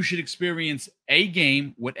 then you should experience a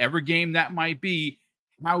game, whatever game that might be,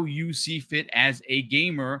 how you see fit as a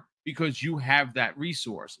gamer, because you have that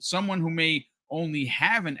resource. Someone who may only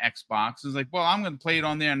have an Xbox is like, well, I'm going to play it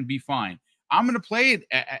on there and be fine. I'm going to play it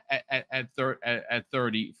at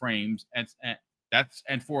 30 frames and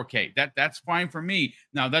 4K. That's fine for me.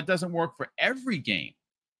 Now, that doesn't work for every game,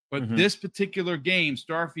 but this particular game,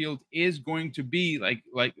 Starfield, is going to be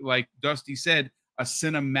like Dusty said, a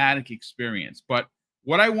cinematic experience. But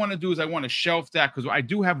what I want to do is I want to shelf that, because I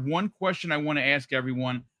do have one question I want to ask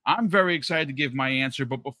everyone. I'm very excited to give my answer,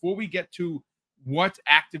 but before we get to what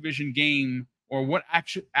Activision game or what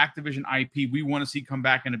Activision IP we want to see come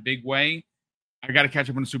back in a big way, I got to catch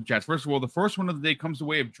up on the super chats. First of all, the first one of the day comes the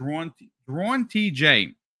way of Drawn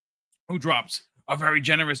TJ, who drops a very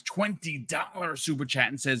generous $20 super chat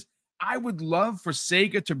and says, I would love for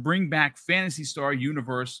Sega to bring back Phantasy Star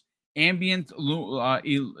Universe Ambient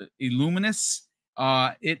Illuminous.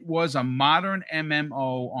 It was a modern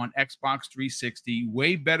MMO on Xbox 360,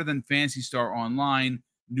 way better than Phantasy Star Online,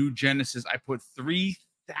 New Genesis. I put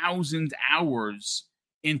 3,000 hours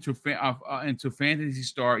into Phantasy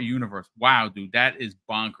Star Universe. Wow, dude, that is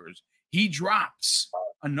bonkers. He drops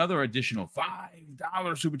another additional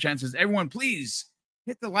 $5 super chat and says, everyone, please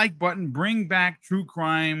hit the like button. Bring back True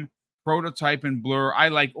Crime, Prototype, and Blur. I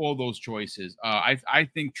like all those choices. I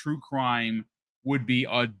think True Crime would be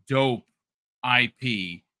a dope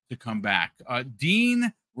IP to come back.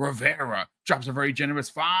 Dean Rivera drops a very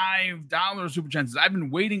generous $5 super chat. I've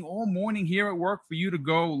been waiting all morning here at work for you to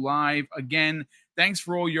go live again. Thanks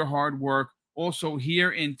for all your hard work. Also,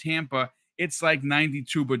 here in Tampa, it's like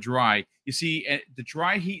 92 but dry. You see, the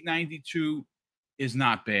dry heat 92 is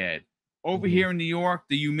not bad. Over here in New York,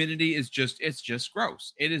 the humidity is just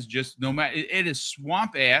gross. It is just it is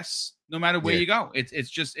swamp ass no matter where you go.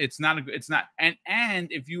 It's not.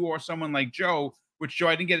 And if you are someone like Joe, which Joe,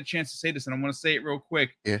 I didn't get a chance to say this, and I want to say it real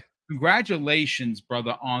quick. Yeah. Congratulations,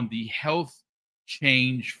 brother, on the health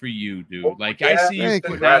change for you, dude. Like I see you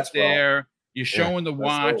putting out there You're showing the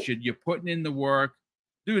watch. You're putting in the work,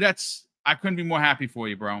 dude. I couldn't be more happy for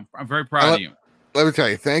you, bro. I'm very proud of you. Let me tell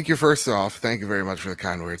you, thank you. First off, thank you very much for the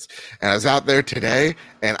kind words. And I was out there today,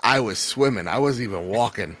 and I was swimming. I wasn't even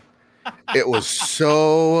walking. It was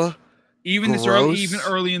so even gross. even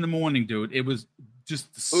early in the morning, dude. It was just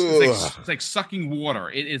it's like sucking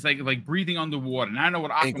water. It's like breathing underwater. And I know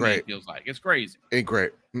what Aquaman feels like. It's crazy. Ain't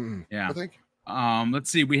great. Yeah. Well, thank you.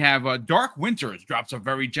 Let's see. We have Dark Winters drops a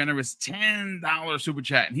very generous $10 super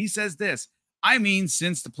chat, and he says this. I mean,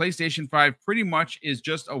 since the PlayStation 5 pretty much is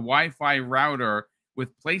just a Wi-Fi router with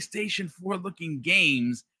PlayStation 4 looking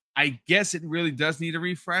games, I guess it really does need a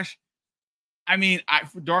refresh. I mean,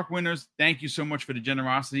 for Dark Winters, thank you so much for the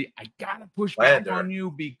generosity. I gotta push back on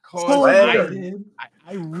you because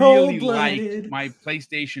I really like my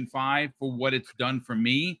PlayStation 5 for what it's done for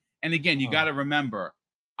me. And again, you got to remember,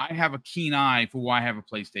 I have a keen eye for why I have a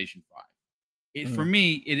PlayStation 5. For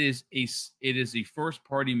me, it is a first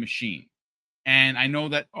party machine. And I know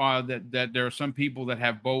that that there are some people that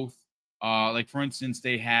have both. Like for instance,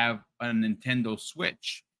 they have a Nintendo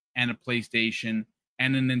Switch and a PlayStation,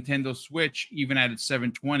 and a Nintendo Switch, even at its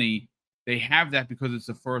 720, they have that because it's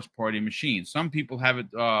a first party machine. Some people have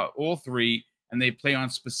it all three, and they play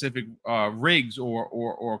on specific rigs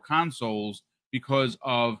or consoles because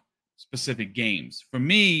of specific games. For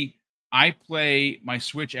me, I play my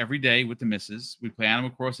Switch every day with the missus. We play Animal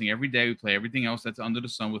Crossing every day. We play everything else that's under the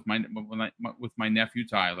sun with my nephew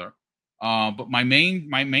Tyler. But my main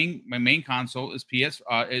console is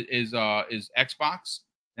Xbox,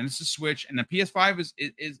 and it's the Switch, and the PS5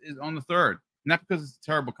 is on the third. Not because it's a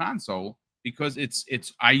terrible console, because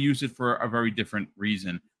I use it for a very different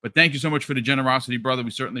reason. But thank you so much for the generosity, brother.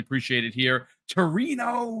 We certainly appreciate it here.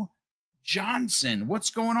 Torino Johnson,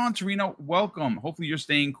 what's going on, Torino? Welcome. Hopefully you're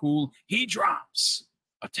staying cool. He drops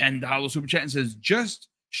a $10 super chat and says, just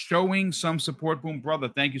showing some support. Boom, brother.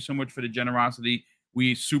 Thank you so much for the generosity.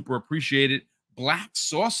 We super appreciate it. Black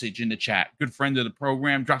Sausage in the chat, good friend of the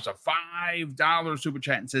program, drops a $5 super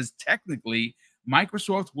chat and says, technically,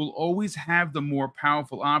 Microsoft will always have the more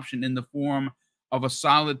powerful option in the form of a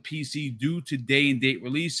solid PC due to day-and-date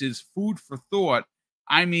releases. Food for thought.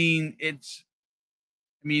 Again,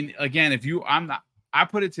 I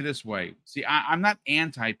put it to this way. See, I'm not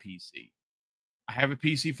anti-PC. I have a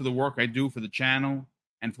PC for the work I do for the channel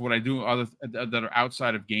and for what I do that are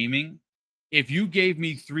outside of gaming. If you gave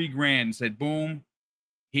me $3,000 and said, boom,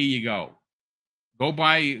 here you go. Go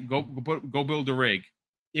build a rig.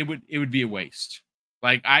 It would be a waste.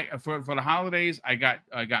 Like for the holidays, I got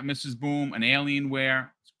Mrs. Boom an Alienware.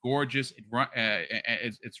 It's gorgeous.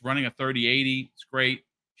 It's running a 3080. It's great.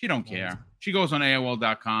 She don't care. She goes on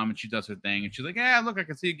AOL.com and she does her thing. And she's like, yeah, look, I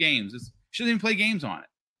can see games. She doesn't even play games on it.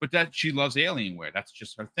 But that she loves Alienware. That's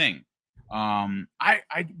just her thing. We're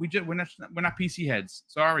not PC heads.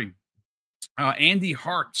 Sorry. Andy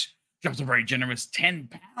Hart drops a very generous £10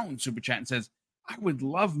 super chat and says, I would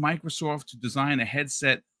love Microsoft to design a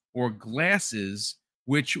headset or glasses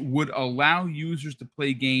which would allow users to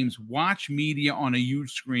play games, watch media on a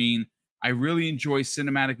huge screen. I really enjoy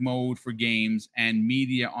cinematic mode for games and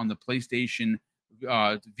media on the PlayStation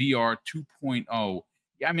VR 2.0.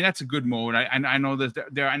 Yeah, I mean, that's a good mode. I know that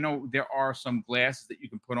I know there are some glasses that you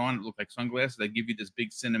can put on that look like sunglasses that give you this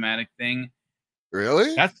big cinematic thing.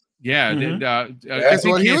 Really? That's I think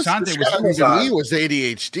what he was was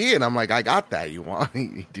ADHD, and I'm like, I got that. You want?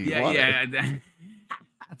 Do you want it?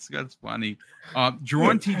 That's funny.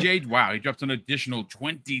 Jerron TJ, wow, he dropped an additional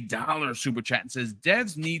 $20 super chat and says,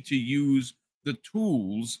 devs need to use the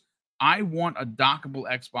tools. I want a dockable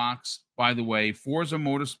Xbox. By the way, Forza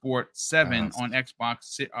Motorsport 7 on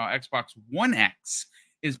Xbox One X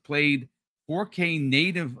is played 4K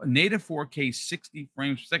native 4K 60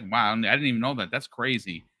 frames per second. Wow, I didn't even know that. That's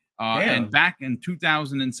crazy. And back in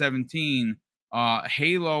 2017,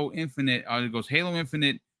 Halo Infinite, it goes Halo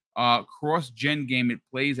Infinite cross-gen game. It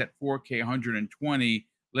plays at 4K 120.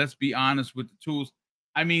 Let's be honest with the tools.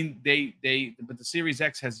 I mean, but the Series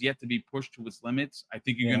X has yet to be pushed to its limits. I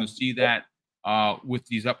think you're going to see that with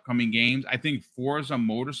these upcoming games. I think Forza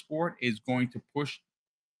Motorsport is going to push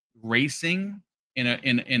racing in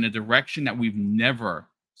a direction that we've never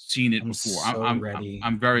seen it before.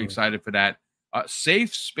 I'm very excited for that.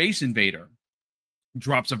 Safe Space Invader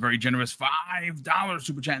drops a very generous $5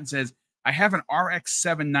 super chat and says, I have an RX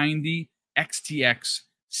 790 XTX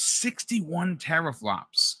 61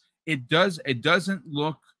 teraflops. It doesn't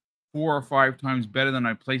look 4 or 5 times better than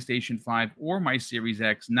my PlayStation 5 or my Series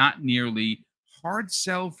X. Not nearly. Hard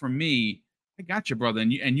sell for me. I got you, brother,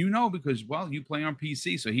 and you know because you play on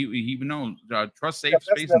PC, so he even knows. Trust Safe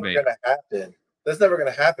Space Invader. That's never gonna happen. That's never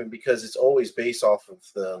going to happen because it's always based off of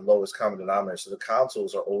the lowest common denominator. So the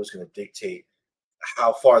consoles are always going to dictate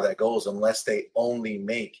how far that goes unless they only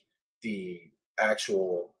make the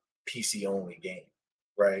actual PC only game,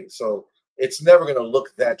 right? So it's never going to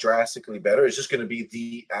look that drastically better. It's just going to be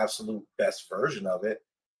the absolute best version of it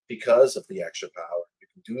because of the extra power. You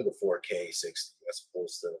can do the 4K 60 as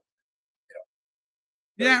opposed to,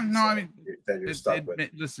 Yeah, no, I mean, that you're stuck with.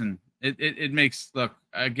 Listen, it makes, look,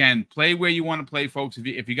 again, play where you want to play, folks.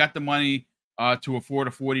 If you got the money to afford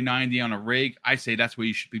a 4090 on a rig, I say that's where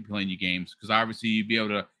you should be playing your games, because obviously you'd be able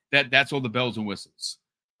to, that's all the bells and whistles.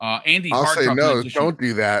 Andy, I'll say no, don't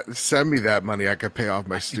do that. Send me that money. I could pay off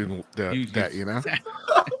my student debt, you know?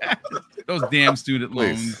 Those damn student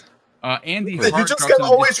loans. Andy, you just gotta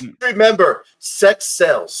always remember, sex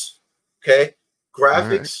sells. Okay,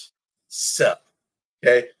 graphics sell.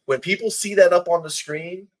 Okay, when people see that up on the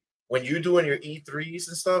screen, when you're doing your E3s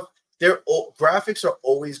and stuff, their graphics are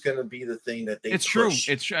always going to be the thing that they push.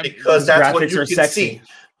 It's true. Because that's what you can see.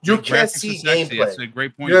 You can't see gameplay. That's a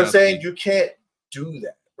great point. You know what I'm saying? You can't do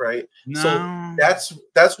that, right? No. So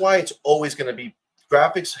that's why it's always going to be.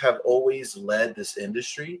 Graphics have always led this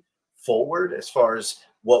industry forward as far as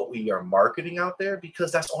what we are marketing out there,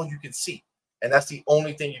 because that's all you can see. And that's the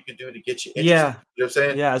only thing you can do to get you interested. Yeah. You know what I'm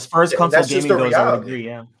saying? Yeah, as far as console gaming goes, I would agree.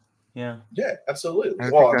 Yeah, absolutely. I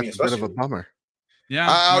think that's a bit of a bummer. Yeah.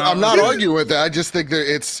 I'm not arguing with that. I just think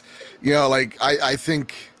that it's, like, I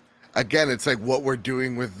think, again, it's like what we're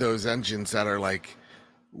doing with those engines that are like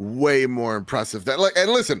way more impressive.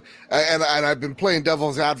 And listen, and I've been playing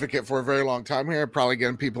devil's advocate for a very long time here, probably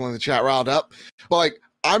getting people in the chat riled up. But like,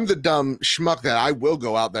 I'm the dumb schmuck that I will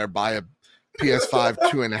go out there, buy a PS5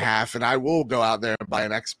 2.5, and I will go out there and buy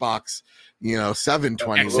an Xbox,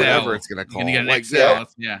 720, XL. whatever it's gonna call. Get an XL.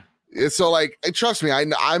 Yeah. So like, trust me,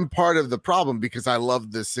 I'm part of the problem because I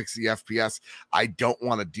love the 60 FPS. I don't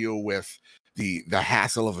want to deal with the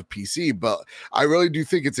hassle of a PC, but I really do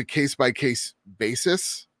think it's a case by case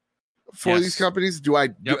basis for these companies. Do I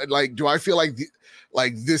feel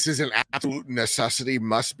like this is an absolute necessity?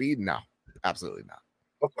 Must be? No, absolutely not.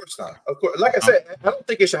 Of course not. Of course, like I said, I don't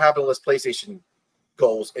think it should happen unless PlayStation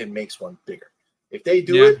goes and makes one bigger. If they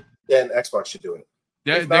do it, then Xbox should do it.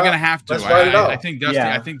 They're going to have to. I think Dusty.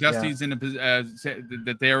 Yeah. I think Dusty's in a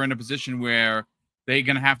that they are in a position where they're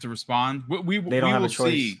going to have to respond. We will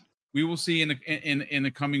see. We will see in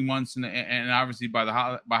the coming months, and obviously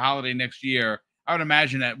by holiday next year. I would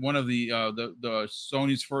imagine that one of the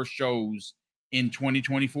Sony's first shows in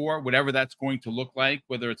 2024, whatever that's going to look like,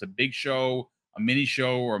 whether it's a big show, a mini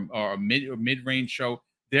show, or a mid-range show,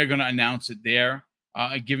 they're going to announce it there,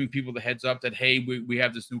 giving people the heads up that, hey, we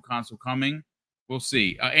have this new console coming. We'll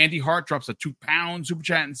see. Andy Hart drops a £2 super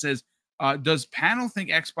chat and says, does Panel think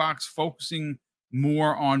Xbox focusing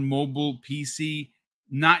more on mobile PC?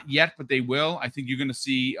 Not yet, but they will. I think you're going to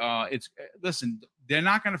see listen, they're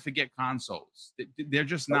not going to forget consoles. They're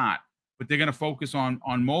just not. But they're going to focus on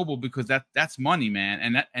mobile because that's money,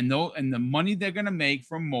 man. And the money they're going to make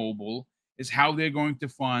from mobile is how they're going to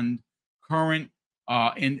fund current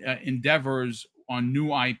endeavors on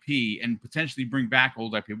new IP and potentially bring back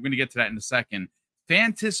old IP. We're going to get to that in a second.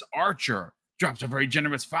 Fantis Archer drops a very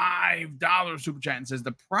generous $5 super chat and says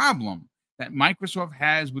the problem that Microsoft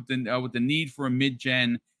has with the need for a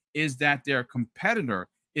mid-gen is that their competitor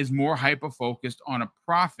is more hyper-focused on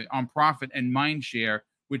profit and mind share,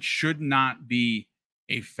 which should not be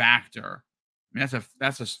a factor. I mean,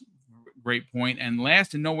 that's a great point. And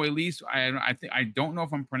last and no way least, I don't know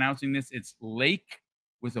if I'm pronouncing this. It's Lake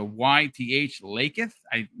with a YTH, Lakeith.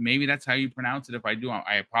 Maybe that's how you pronounce it. If I do,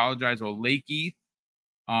 I apologize. Or Lakeith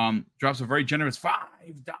drops a very generous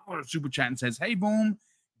 $5 super chat and says, "Hey, Boom,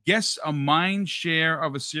 guess a mind share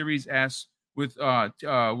of a Series S with a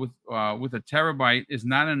terabyte is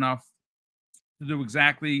not enough to do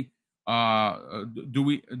exactly.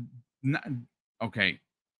 Okay.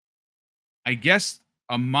 I guess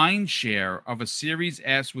a mind share of a Series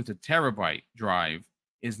S with a terabyte drive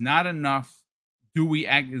is not enough. Do we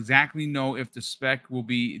exactly know if the spec will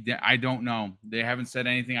be? I don't know. They haven't said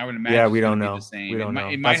anything. I would imagine. Yeah, we don't know. The same. We don't know.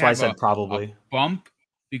 It might That's why I said probably a bump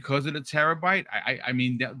because of the terabyte. I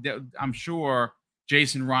mean, I'm sure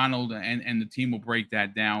Jason Ronald and the team will break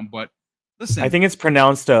that down. But listen, I think it's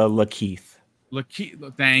pronounced Lakeith.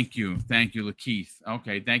 Lakeith, thank you, Lakeith.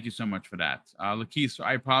 Okay, thank you so much for that, Lakeith. So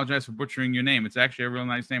I apologize for butchering your name. It's actually a real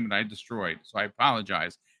nice name that I destroyed, so I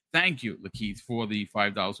apologize. Thank you, Lakeith, for the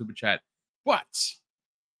 $5 super chat. But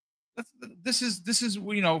this is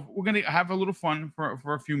we're gonna have a little fun for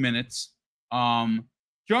a few minutes. Joe,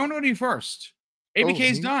 what do you first?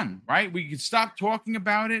 ABK's done, right? We can stop talking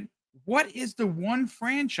about it. What is the one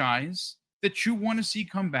franchise that you want to see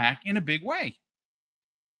come back in a big way?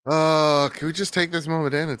 Can we just take this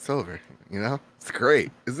moment in? It's over. It's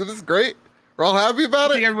great. Isn't this great? We're all happy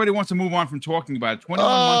about I it. think everybody wants to move on from talking about it. 21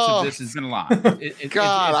 months of this has been a lot.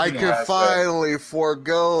 God, I could finally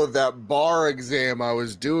forego that bar exam I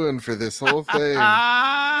was doing for this whole thing.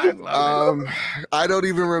 I don't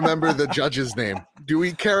even remember the judge's name. Do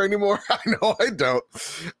we care anymore? I know I don't.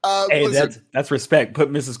 Hey, that's respect.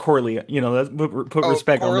 Put Mrs. Corley. Put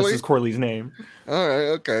respect Corley? on Mrs. Corley's name. All right,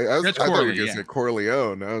 okay. I thought you were going to say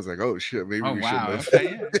Corleone. I was like, oh shit, maybe we shouldn't have. Okay,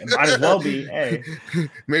 yeah. It might as well be. Hey,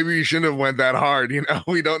 maybe you shouldn't have went that hard.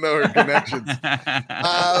 We don't know her connections.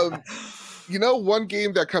 One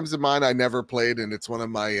game that comes to mind I never played, and it's one of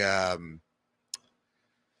my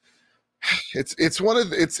it's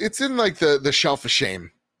in like the shelf of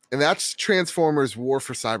shame, and that's Transformers War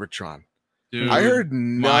for Cybertron. Dude, I heard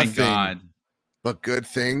nothing but good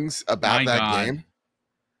things about that game.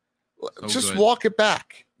 So just walk it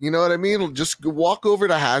back. You know what I mean? Just walk over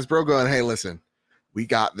to Hasbro going, hey, listen, we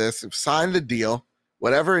got this. Sign the deal,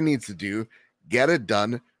 whatever it needs to do, get it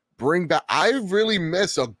done, bring back. I really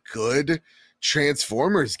miss a good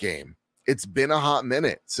Transformers game. It's been a hot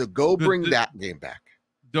minute. So go bring that game back.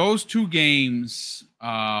 Those two games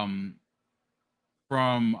from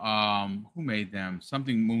who made them?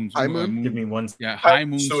 Something Moon's High Moon? Give me one. Yeah, High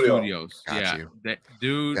Moon Studios. Got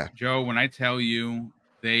you. Joe, when I tell you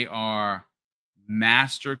they are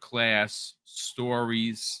masterclass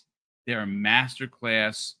stories, they're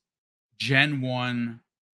masterclass Gen 1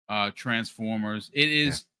 Transformers. It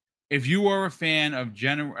is if you are a fan of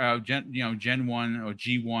Gen 1 or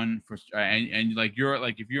G1 for and like you're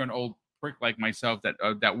like if you're an old prick like myself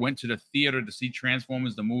that went to the theater to see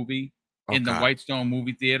Transformers the movie in the Whitestone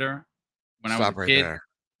movie theater when I was a kid.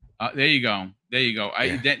 There you go.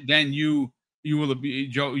 Then you will be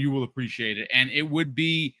Joe. You will appreciate it, and it would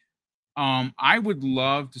be. I would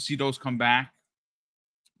love to see those come back,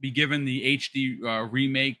 be given the HD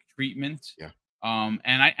remake treatment. Yeah.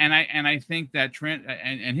 And I think that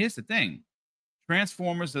and here's the thing,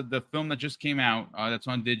 Transformers, the film that just came out, that's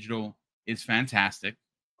on digital, is fantastic.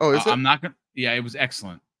 Oh, is it? I'm not gonna. Yeah, it was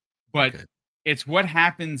excellent, but it's what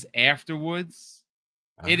happens afterwards.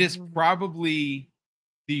 It is probably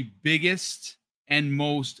the biggest and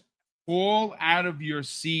most fall out of your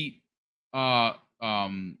seat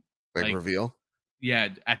reveal. Yeah,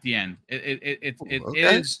 at the end. It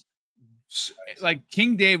is like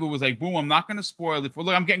King David was like, boom, I'm not gonna spoil it for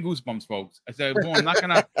look, I'm getting goosebumps, folks. I said, boom, I'm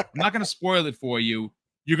not gonna spoil it for you.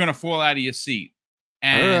 You're gonna fall out of your seat.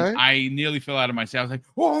 And I nearly fell out of my seat. I was like,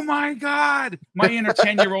 oh my God. My inner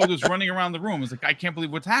 10-year-old was running around the room. I was like, I can't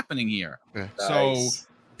believe what's happening here. Yeah. So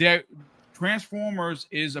Transformers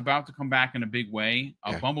is about to come back in a big way.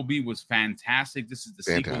 Bumblebee was fantastic. This is the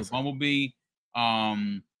sequel to Bumblebee.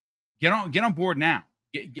 Get on board now.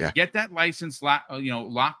 Get that license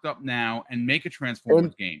locked up now and make a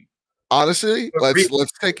Transformers game. Honestly,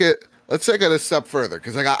 let's take it a step further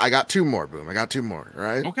because I got two more. Boom, I got two more.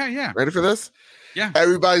 Right? Okay, yeah. Ready for this? Yeah.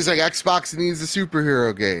 Everybody's like, Xbox needs a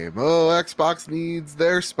superhero game. Oh, Xbox needs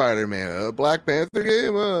their Spider-Man. A Black Panther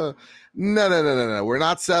game. No. We're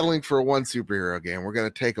not settling for one superhero game. We're gonna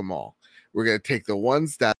take them all. We're gonna take the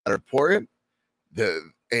ones that are important.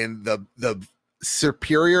 The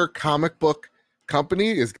superior comic book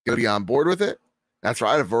company is gonna be on board with it. That's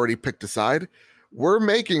right. I've already picked a side. We're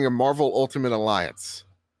making a Marvel Ultimate Alliance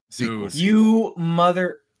sequel. You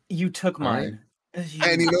took mine. Right.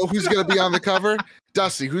 And you know who's going to be on the cover?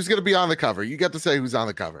 Dusty, who's going to be on the cover? You get to say who's on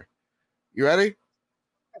the cover. You ready?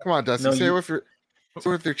 Come on, Dusty. Say it with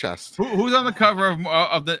your chest. Who's on the cover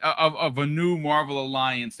of a new Marvel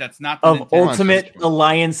Alliance that's not of Ultimate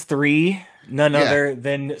Alliance 3? None other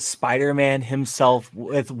than Spider-Man himself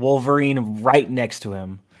with Wolverine right next to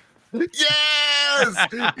him. Yes!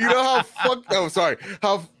 You know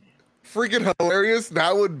how freaking hilarious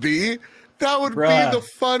that would be? That would be the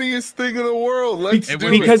funniest thing in the world.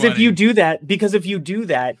 Because if you do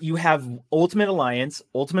that, you have Ultimate Alliance,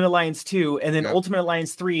 Ultimate Alliance 2, and then Ultimate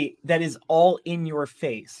Alliance 3 that is all in your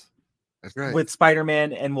face. That's right. With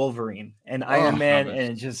Spider-Man and Wolverine and Iron Man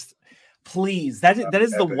and just please. That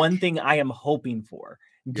is the one thing I am hoping for.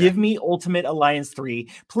 Give me Ultimate Alliance 3.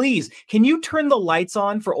 Please, can you turn the lights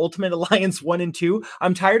on for Ultimate Alliance 1 and 2?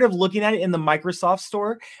 I'm tired of looking at it in the Microsoft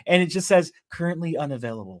store and it just says currently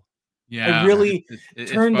unavailable. Yeah, I really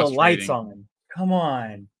turn the lights on. Come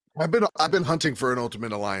on. I've been hunting for an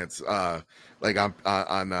Ultimate Alliance, like on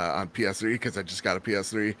PS3 because I just got a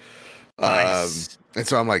PS3. Nice. And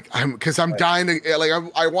so I'm dying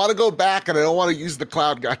to I want to go back and I don't want to use the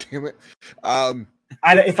cloud. God damn it.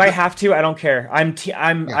 If I have to, I don't care.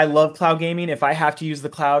 I love cloud gaming. If I have to use the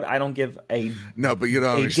cloud, I don't give a no. But you don't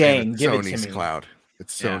a understand. dang. It's Give it Sony's to me. cloud.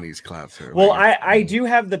 It's Sony's cloud server. Well, I do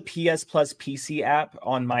have the PS Plus PC app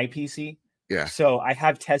on my PC. Yeah. So I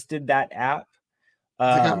have tested that app.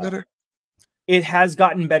 Has it gotten better? It has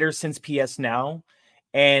gotten better since PS Now.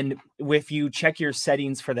 And if you check your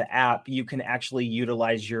settings for the app, you can actually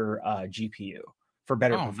utilize your GPU for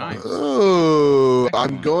better performance. Nice. Oh,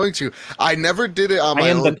 I'm going to. I never did it on my own. I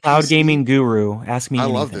am the cloud gaming guru. Ask me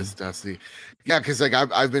anything. love this, Dusty. Yeah, because like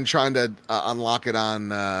I've been trying to unlock it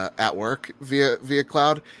on at work via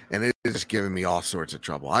cloud, and it is giving me all sorts of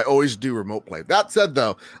trouble. I always do remote play. That said,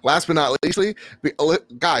 though, last but not leastly,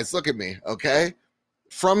 guys, look at me, okay?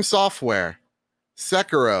 From Software,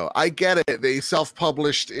 Sekiro, I get it. They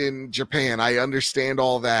self-published in Japan. I understand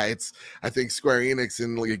all that. It's, I think, Square Enix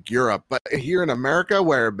in like Europe, but here in America,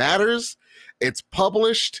 where it matters, it's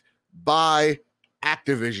published by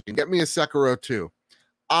Activision. Get me a Sekiro 2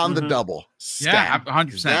 on the double. Yeah,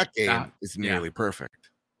 100%. That game is nearly perfect.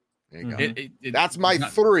 There you go. That's my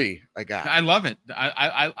 3 I got. I love it.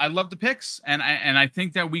 I love the picks, and I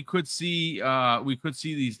think that we could see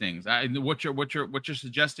these things. What you're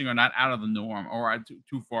suggesting are not out of the norm or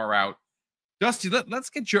too far out. Dusty, let's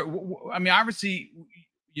get your. I mean, obviously,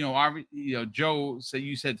 Joe. So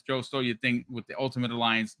you said Joe stole your thing with the Ultimate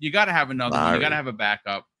Alliance. You got to have another one. You got to have a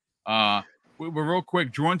backup. We're real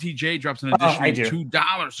quick. Drawn TJ drops an additional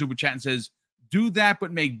 $2 super chat and says, "Do that,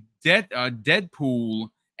 but make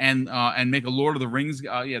Deadpool." And make a Lord of the Rings.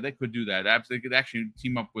 Yeah, they could do that. They could actually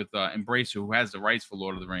team up with Embracer, who has the rights for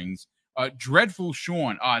Lord of the Rings. Dreadful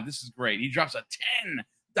Sean. This is great. He drops a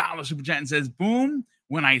 $10 super chat and says, "Boom.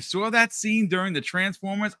 When I saw that scene during the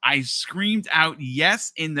Transformers, I screamed out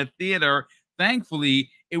yes in the theater. Thankfully,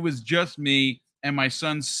 it was just me and my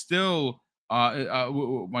son still.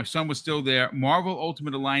 My son was still there. Marvel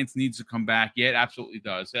Ultimate Alliance needs to come back. Yeah, it absolutely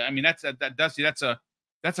does. I mean, that's Dusty. That's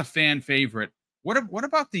a fan favorite. What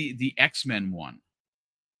about the X-Men one?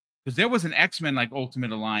 Because there was an X-Men like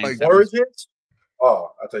Ultimate Alliance. Like Origins?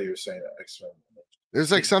 Oh, I thought you were saying X-Men.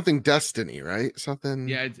 There's like something Destiny, right? Something.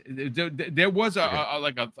 Yeah, there was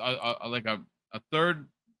a third,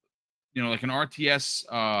 like an RTS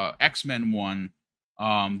X-Men one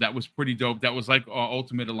that was pretty dope. That was like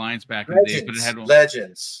Ultimate Alliance back in the day, but it had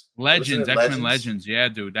Legends, X-Men Legends. Yeah,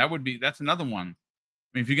 dude, that's another one.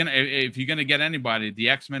 I mean, if you're gonna get anybody, the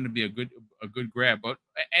X-Men would be a good grab. But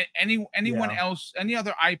anyone else, any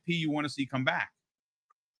other IP you want to see come back?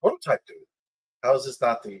 Prototype, dude. How is this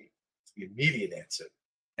not the immediate answer?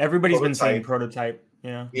 Everybody's been saying Prototype.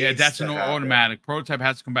 Yeah, that's an automatic. Prototype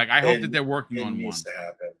has to come back. I hope that they're working on one. It needs to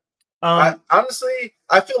happen. Honestly,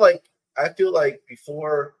 I feel like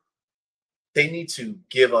before they need to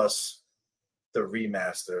give us the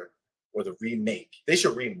remaster or the remake, they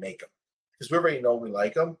should remake them. Because we already know we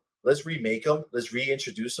like them. Let's remake them. Let's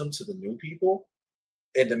reintroduce them to the new people.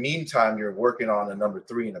 In the meantime, you're working on a number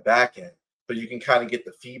 3 in the back end, but you can kind of get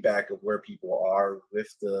the feedback of where people are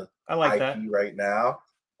with the IP right now.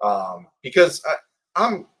 Because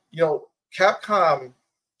Capcom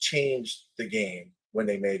changed the game when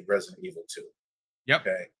they made Resident Evil 2. Yep.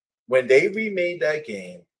 Okay. When they remade that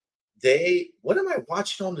game, what am I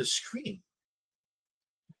watching on the screen?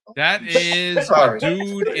 That is a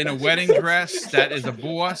dude in a wedding dress. That is a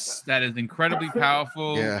boss. That is incredibly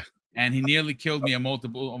powerful. Yeah. And he nearly killed me a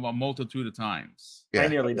multitude of times. Yeah. I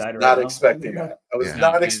nearly died. Not expecting that. I was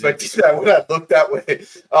not expecting that when I looked that way.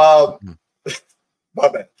 My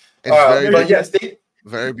bad. But yes,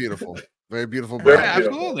 very beautiful. Very beautiful.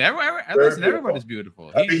 Absolutely. Everybody's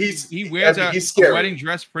beautiful. He wears a wedding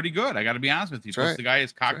dress pretty good. I got to be honest with you. Plus, the guy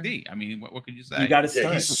is cock D. I mean, what could you say? You got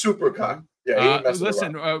to he's super cock. Yeah.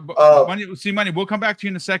 Listen, Money. We'll come back to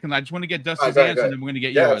you in a second. I just want to get Dusty's answer, and then we're going to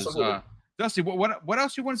get yours. Dusty, what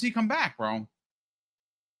else you want to see come back, bro?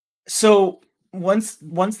 So once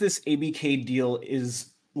this ABK deal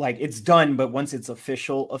is like it's done, but once it's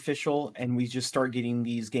official, and we just start getting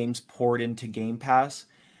these games poured into Game Pass,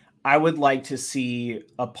 I would like to see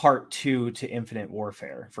a part 2 to Infinite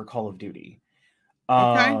Warfare for Call of Duty.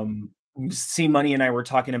 C Money and I were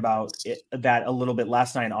talking about that a little bit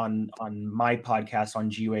last night on my podcast on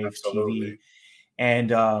G-Wave TV,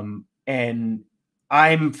 and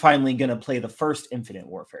I'm finally gonna play the first Infinite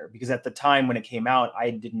Warfare because at the time when it came out,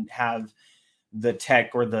 I didn't have the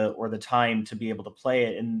tech or the time to be able to play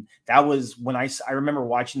it, and that was when I remember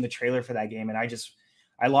watching the trailer for that game, and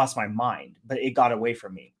I lost my mind, but it got away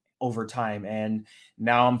from me over time, and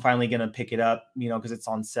now I'm finally gonna pick it up, because it's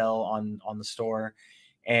on sale on the store.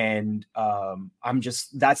 And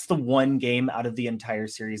that's the one game out of the entire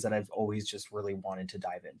series that I've always just really wanted to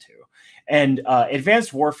dive into. And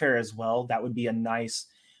Advanced Warfare as well, that would be a nice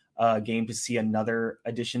game to see another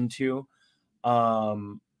addition to.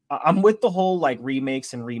 I'm with the whole like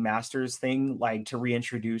remakes and remasters thing, like to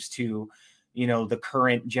reintroduce to, you know, the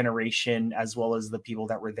current generation as well as the people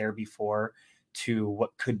that were there before to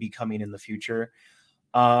what could be coming in the future.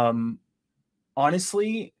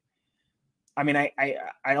 Honestly, I mean, I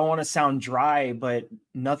don't want to sound dry, but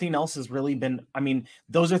nothing else has really been. I mean,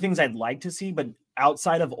 those are things I'd like to see, but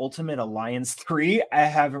outside of Ultimate Alliance 3, I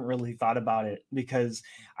haven't really thought about it because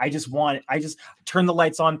I just turn the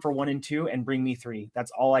lights on for 1 and 2 and bring me 3.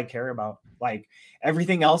 That's all I care about. Like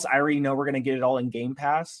everything else, I already know we're gonna get it all in Game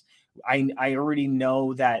Pass. I already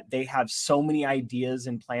know that they have so many ideas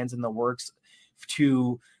and plans in the works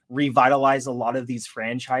to revitalize a lot of these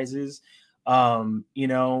franchises. You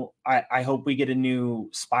know, I hope we get a new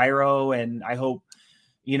Spyro, and I hope,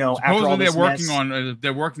 you know, after all this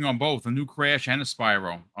they're working on both a new Crash and a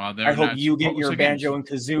Spyro. I hope you get your Banjo and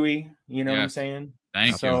Kazooie. You know what I'm saying?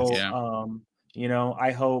 Thank you. Yeah. You know,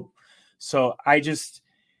 I hope so.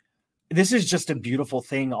 This is just a beautiful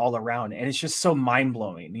thing all around, and it's just so mind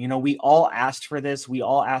blowing. You know, we all asked for this. We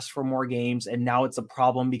all asked for more games, and now it's a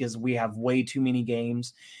problem because we have way too many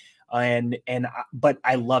games. But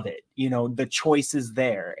I love it. You know, the choice is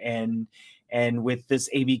there, and with this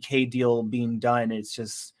ABK deal being done, it's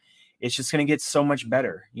just going to get so much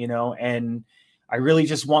better, you know. And I really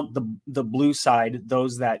just want the blue side,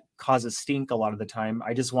 those that cause a stink a lot of the time.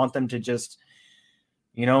 I just want them to just,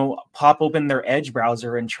 you know, pop open their Edge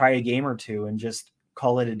browser and try a game or two and just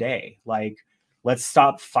call it a day. Like, let's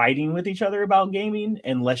stop fighting with each other about gaming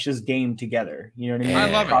and let's just game together. You know what I mean?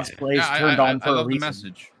 I love Crossplay is turned on for a reason. The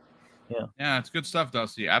message. Yeah, it's good stuff,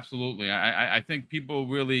 Dusty. Absolutely. I think people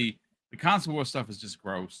really, the console war stuff is just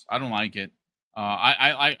gross. I don't like it.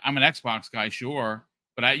 I'm an Xbox guy, sure,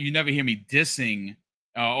 but you never hear me dissing.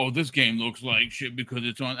 This game looks like shit because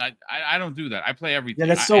it's on. I don't do that. I play everything.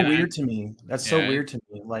 Yeah, that's so weird to me. That's so weird to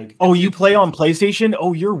me. Like, you play on PlayStation?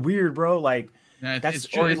 Oh, you're weird, bro. Like, that's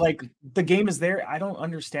true. Like the game is there. I don't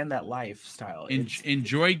understand that lifestyle.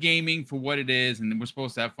 Enjoy gaming for what it is, and we're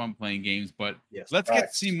supposed to have fun playing games. But let's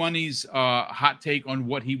get C Money's hot take on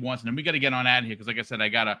what he wants, and then we got to get on out of here because, like I said, I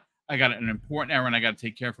got an important errand I got to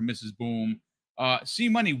take care of for Mrs. Boom. C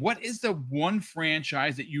Money, what is the one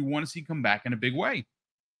franchise that you want to see come back in a big way?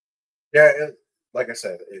 Yeah, like I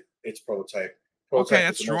said, it's Prototype. Okay,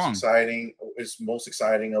 that's strong. It's most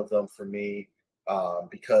exciting of them for me.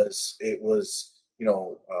 Because it was, you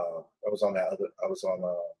know, I was on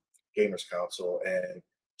Gamers Council, and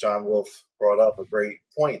John Wolf brought up a great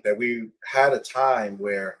point that we had a time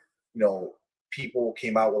where, you know, people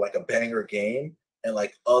came out with like a banger game, and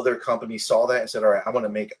like other companies saw that and said, all right, I want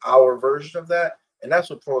to make our version of that. And that's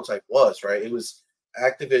what Prototype was, right? It was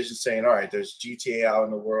Activision saying, all right, there's GTA out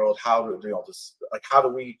in the world. How do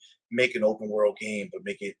we make an open world game but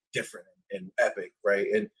make it different and epic, right?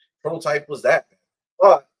 And Prototype was that.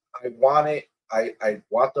 But I want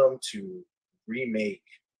them to remake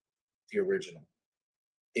the original.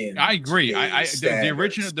 I agree.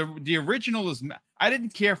 The original is. I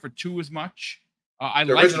didn't care for 2 as much. I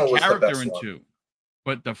like the character in 2,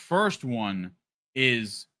 but the first one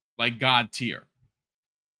is like God tier.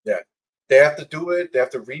 Yeah, they have to do it. They have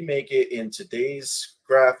to remake it in today's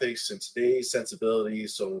graphics and today's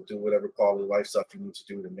sensibilities. So do whatever quality of life stuff you need to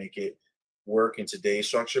do to make it work in today's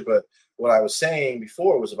structure. But what I was saying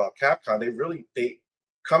before was about Capcom. They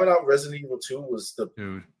coming out Resident Evil 2 was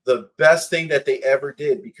the best thing that they ever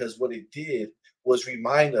did, because what it did was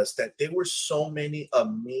remind us that there were so many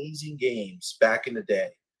amazing games back in the day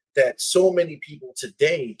that so many people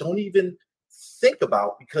today don't even think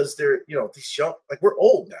about because they're, you know, these young, like, we're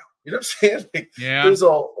old now. You know what I'm saying? Like, there's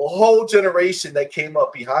a whole generation that came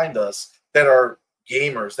up behind us that are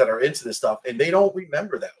gamers, that are into this stuff, and they don't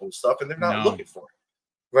remember that old stuff, and they're not looking for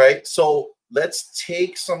it, right? So let's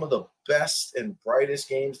take some of the best and brightest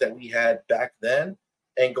games that we had back then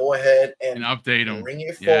and go ahead and update them, bring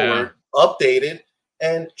it forward, update it,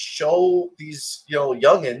 and show these, you know,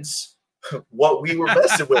 youngins what we were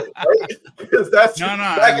messing with, right? Because that's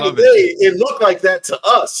back in the day, it looked like that to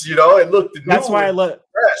us, you know. It looked. That's why I love.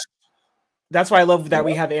 That's why I love that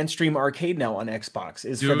we have Endstream Arcade now on Xbox.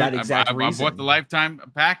 Is for that exact reason. I bought the lifetime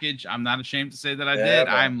package. I'm not ashamed to say that I did. Man.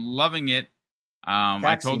 I'm loving it.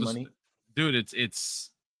 I told us, dude,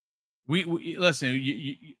 it's we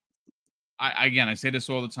listen. I say this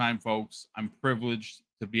all the time, folks. I'm privileged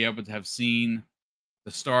to be able to have seen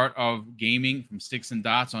the start of gaming from sticks and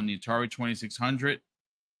dots on the Atari 2600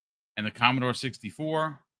 and the Commodore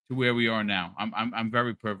 64 to where we are now. I'm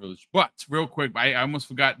very privileged. But real quick, I almost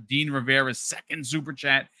forgot Dean Rivera's second super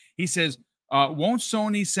chat. He says, won't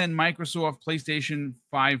Sony send Microsoft PlayStation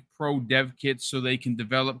 5 Pro dev kits so they can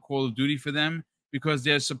develop Call of Duty for them? Because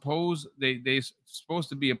they're supposed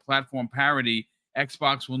to be a platform parity.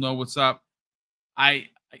 Xbox will know what's up. I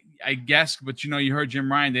guess, but you heard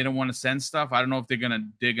Jim Ryan. They don't want to send stuff. I don't know if they're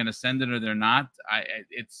gonna send it or they're not.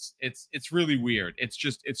 It's really weird. It's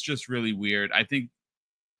just really weird. I think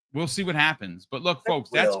we'll see what happens. But look, folks,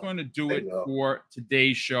 that's going to do it for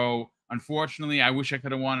today's show. Unfortunately, I wish I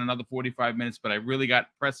could have won another 45 minutes, but I really got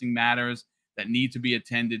pressing matters that need to be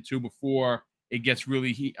attended to before it gets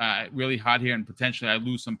really hot here and potentially I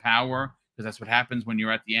lose some power, because that's what happens when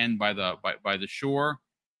you're at the end by the shore.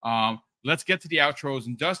 Let's get to the outros.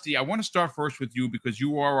 And Dusty, I want to start first with you because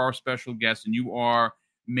you are our special guest and you are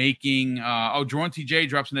making Drawn TJ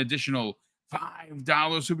drops an additional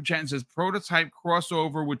 $5 super chat and says prototype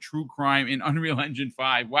crossover with True Crime in Unreal Engine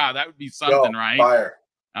 5. Wow, that would be something, right? Fire.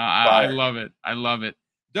 I love it. I love it.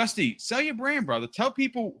 Dusty, sell your brand, brother. Tell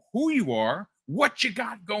people who you are, what you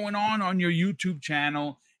got going on your YouTube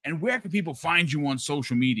channel, and where can people find you on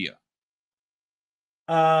social media?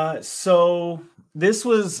 So this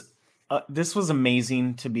was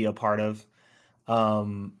amazing to be a part of.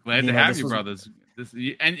 Glad to have you, brothers.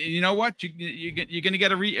 And you know what? You're gonna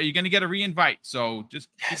get a re-invite. So just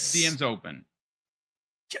keep the DMs open.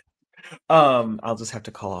 I'll just have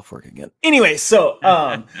to call off work again. Anyway, so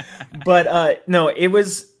but no,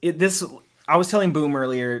 this. I was telling Boom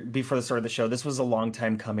earlier before the start of the show, this was a long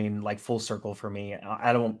time coming, like full circle for me.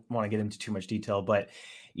 I don't want to get into too much detail, but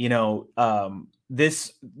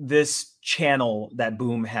this channel that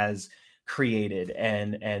Boom has created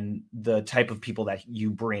and the type of people that you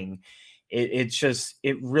bring,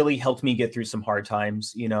 it really helped me get through some hard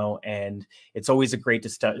times, and it's always a great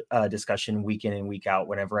discussion week in and week out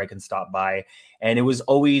whenever I can stop by. And it was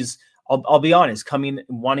always, I'll be honest,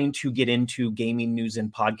 wanting to get into gaming news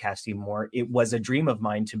and podcasting more. It was a dream of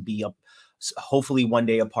mine to be hopefully one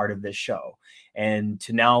day a part of this show, and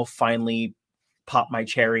to now finally pop my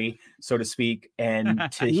cherry, so to speak, and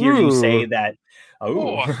to hear you say that,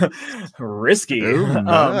 risky.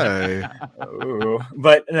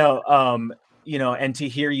 But no, and to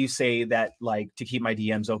hear you say that, like, to keep my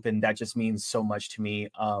DMs open, that just means so much to me.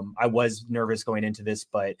 I was nervous going into this,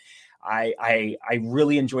 but I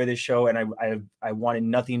really enjoy this show, and I wanted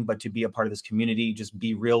nothing but to be a part of this community, just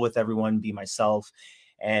be real with everyone, be myself,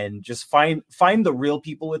 and just find the real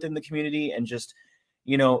people within the community, and just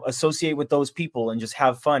associate with those people and just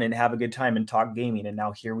have fun and have a good time and talk gaming. And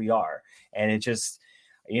now here we are. And it just,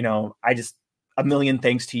 a million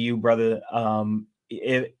thanks to you, brother.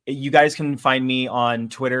 You guys can find me on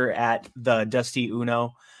Twitter at the Dusty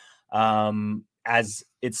Uno, as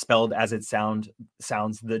it's spelled as it sounds,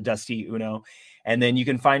 the Dusty Uno. And then you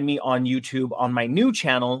can find me on YouTube on my new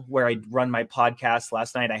channel where I run my podcast.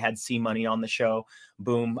 Last night I had C Money on the show.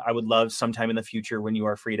 Boom. I would love sometime in the future when you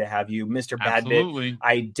are free to have you. Mr. Badbit,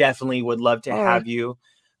 I definitely would love to have you.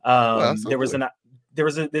 There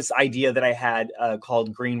was this idea that I had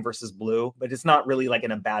called Green versus Blue, but it's not really like in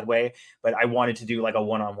a bad way, but I wanted to do like a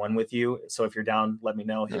one-on-one with you. So if you're down, let me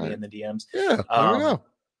know. Hit me in the DMs. Yeah, let me know.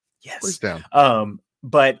 Yes. Please down.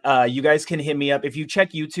 But you guys can hit me up if you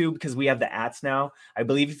check YouTube, because we have the ats now. I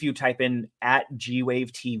believe if you type in at GWave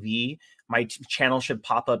TV, my channel should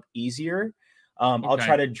pop up easier. I'll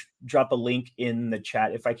try to drop a link in the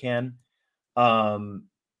chat if I can. And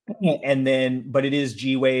then, but it is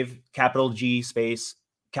GWave, capital G space,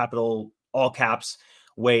 capital all caps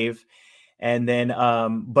wave. And then,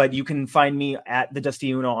 but you can find me at the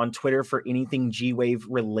Dusty Uno on Twitter for anything GWave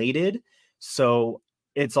related. So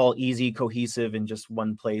it's all easy, cohesive in just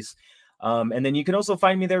one place. And then you can also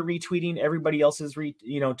find me there retweeting everybody else's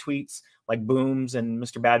tweets, like Booms and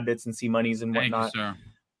Mr. Badbits and C Monies and whatnot. Thank you, sir.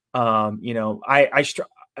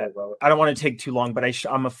 I don't want to take too long, but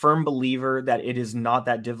I'm a firm believer that it is not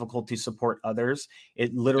that difficult to support others.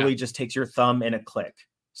 It literally just takes your thumb and a click.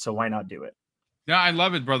 So why not do it? Yeah, I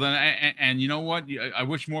love it, brother. And you know what? I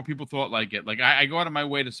wish more people thought like it. Like I go out of my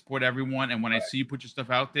way to support everyone. And when I see you put your stuff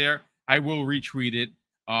out there, I will retweet it.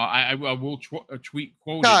 I will tweet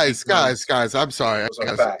quote. Guys, I'm sorry.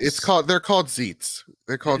 They're called Zeets.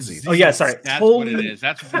 They're called Zeets. Oh yeah, sorry. That's what it is.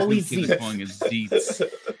 That's what this kid is calling it, Zeets.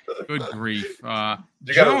 Good grief.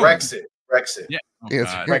 You gotta Rex it. Yeah.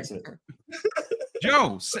 Rex it.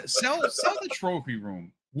 Joe, sell the trophy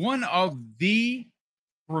room. One of the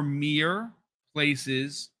premier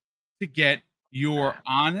places to get your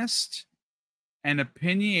honest and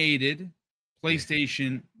opinionated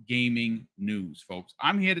PlayStation gaming news, folks.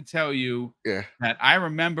 I'm here to tell you that I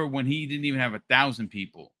remember when he didn't even have 1,000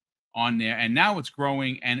 people. on there, and now it's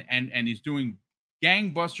growing, and he's doing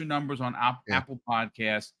gangbuster numbers on Apple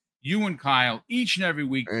Podcasts. You and Kyle each and every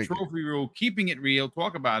week, Trophy Rule, keeping it real.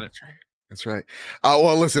 Talk about it. That's right.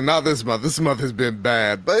 Well, listen, not this month. This month has been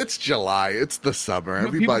bad, but it's July. It's the summer.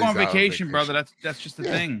 Everybody's people on vacation, brother. That's just the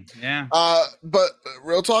thing. Yeah. But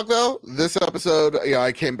real talk though, this episode,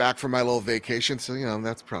 I came back from my little vacation, so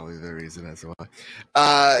that's probably the reason as well.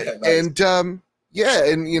 Nice. And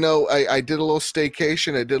I did a little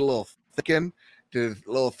staycation. I did a little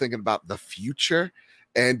thinking, about the future,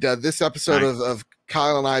 and this episode of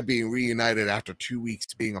Kyle and I being reunited after 2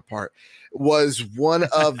 weeks being apart was one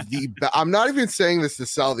of the I'm not even saying this to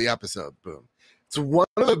sell the episode, boom. It's one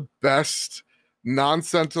of the best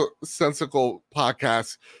nonsensical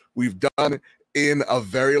podcasts we've done in a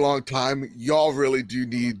very long time. Y'all really do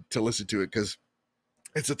need to listen to it because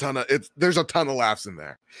there's a ton of laughs in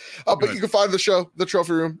there. But you can find the show, The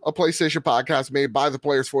Trophy Room, a PlayStation podcast made by the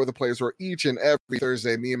players for the players, where each and every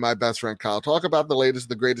Thursday, me and my best friend Kyle talk about the latest,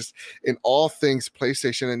 the greatest in all things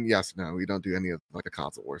PlayStation. And yes, no, we don't do any of the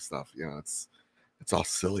console war stuff. It's all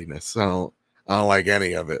silliness. So I don't like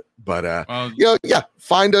any of it, but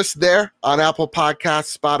find us there on Apple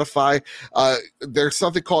Podcasts, Spotify. There's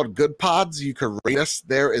something called Good Pods. You can rate us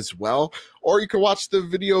there as well, or you can watch the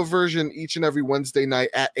video version each and every Wednesday night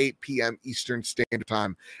at 8 p.m. Eastern Standard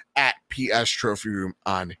Time at PS Trophy Room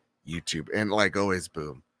on YouTube. And like always,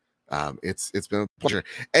 boom. It's been a pleasure.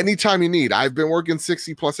 Anytime you need. I've been working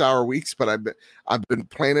 60+ hour weeks, but I've been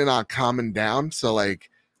planning on calming down. So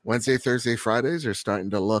like Wednesday, Thursday, Fridays are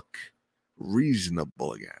starting to look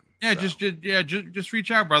reasonable again. Yeah, so. just reach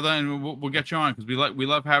out, brother, and we'll get you on, because we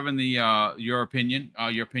love having the your opinion.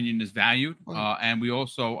 Your opinion is valued, and we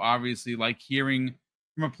also obviously like hearing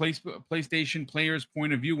from a PlayStation player's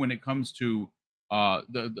point of view when it comes to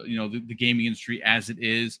the gaming industry as it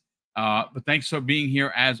is. But thanks for being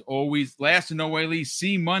here as always. Last and no way least,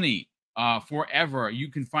 C Money forever. You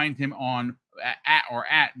can find him on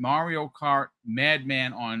at Mario Kart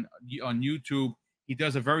Madman on YouTube. He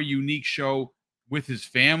does a very unique show with his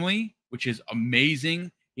family, which is amazing.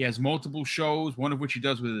 He has multiple shows, one of which he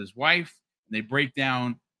does with his wife. And they break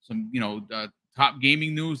down some, top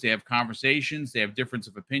gaming news. They have conversations. They have difference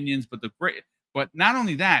of opinions. But not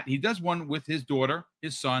only that, he does one with his daughter,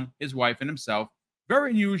 his son, his wife, and himself.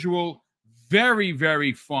 Very unusual, very,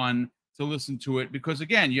 very fun to listen to it, because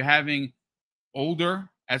again, you're having older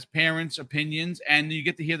as parents' opinions, and you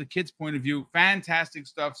get to hear the kids' point of view. Fantastic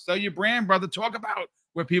stuff. Sell your brand, brother. Talk about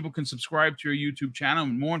where people can subscribe to your YouTube channel,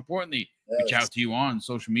 and more importantly, reach out to you on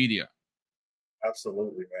social media.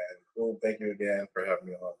 Absolutely, man. Cool. Thank you again for having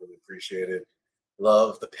me on. Really appreciate it.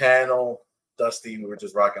 Love the panel. Dusty, we were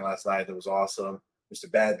just rocking last night. It was awesome. Mr.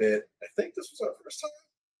 Badbit, I think this was our first time.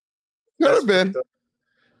 Could have been.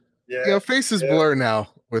 Yeah. Faces blur now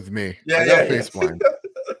with me. Yeah. Face blind.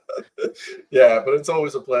 Yeah, but it's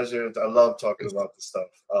always a pleasure. I love talking about this stuff.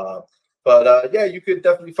 But you could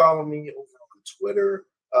definitely follow me over on Twitter.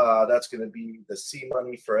 That's going to be the C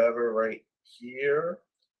Money Forever right here.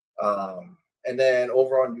 And then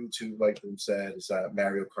over on YouTube, like Boom said, is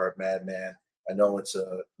Mario Kart Madman. I know it's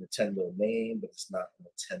a Nintendo name, but it's not a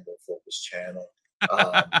Nintendo focused channel.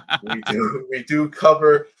 We do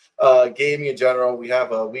cover gaming in general. We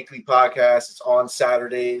have a weekly podcast. It's on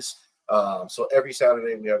Saturdays. So every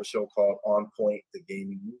Saturday we have a show called On Point, the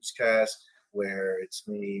Gaming Newscast, where it's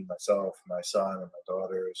me, myself, my son, and my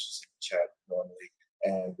daughter. It's just in the chat normally,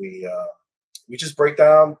 and we just break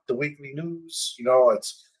down the weekly news.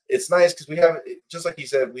 It's nice because we have, just like he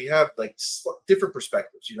said, we have like different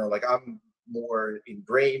perspectives. Like I'm more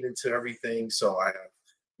ingrained into everything, so I have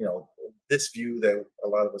this view that a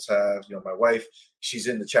lot of us have. My wife, she's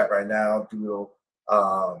in the chat right now, Doodle.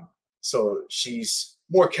 So she's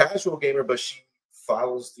more casual gamer, but she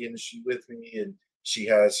follows the industry with me, and she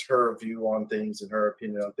has her view on things and her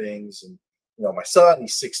opinion on things. And my son,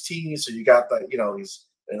 he's 16, so you got that. He's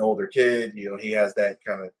an older kid. He has that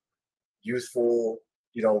kind of youthful,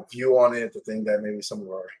 view on it. The thing that maybe some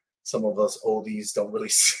of us oldies don't really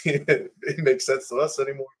see it makes sense to us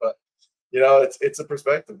anymore. But it's a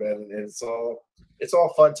perspective, man, and it's all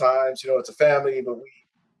fun times. It's a family, but we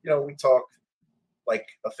talk like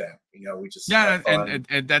a family. We just and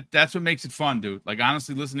that's what makes it fun, dude. Like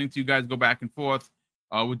honestly, listening to you guys go back and forth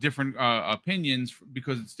with different opinions,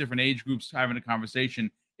 because it's different age groups having a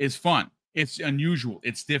conversation, is fun. It's unusual.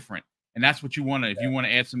 It's different, and that's what you want to. If you want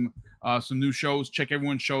to add some new shows, check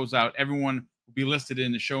everyone's shows out. Everyone will be listed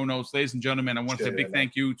in the show notes. Ladies and gentlemen, I want to say a big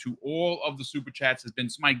thank you to all of the super chats. There's been,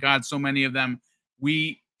 my God, so many of them.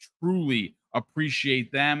 We truly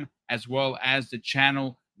appreciate them, as well as the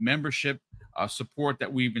channel membership support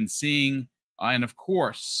that we've been seeing. And of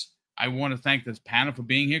course, I want to thank this panel for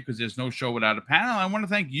being here because there's no show without a panel. I want to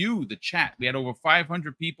thank you, the chat. We had over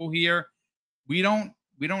 500 people here. We don't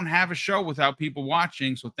have a show without people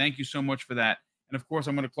watching, so thank you so much for that. And of course,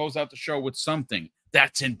 I'm going to close out the show with something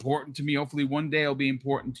that's important to me. Hopefully one day it'll be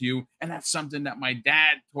important to you. And that's something that my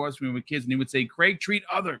dad taught me when we were kids. And he would say, Craig, treat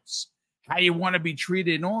others how you want to be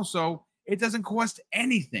treated. And also, it doesn't cost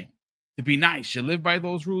anything to be nice. You live by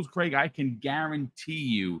those rules, Craig. I can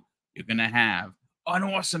guarantee you're going to have an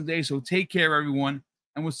awesome day. So take care, everyone.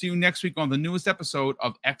 And we'll see you next week on the newest episode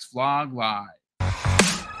of X Vlog Live.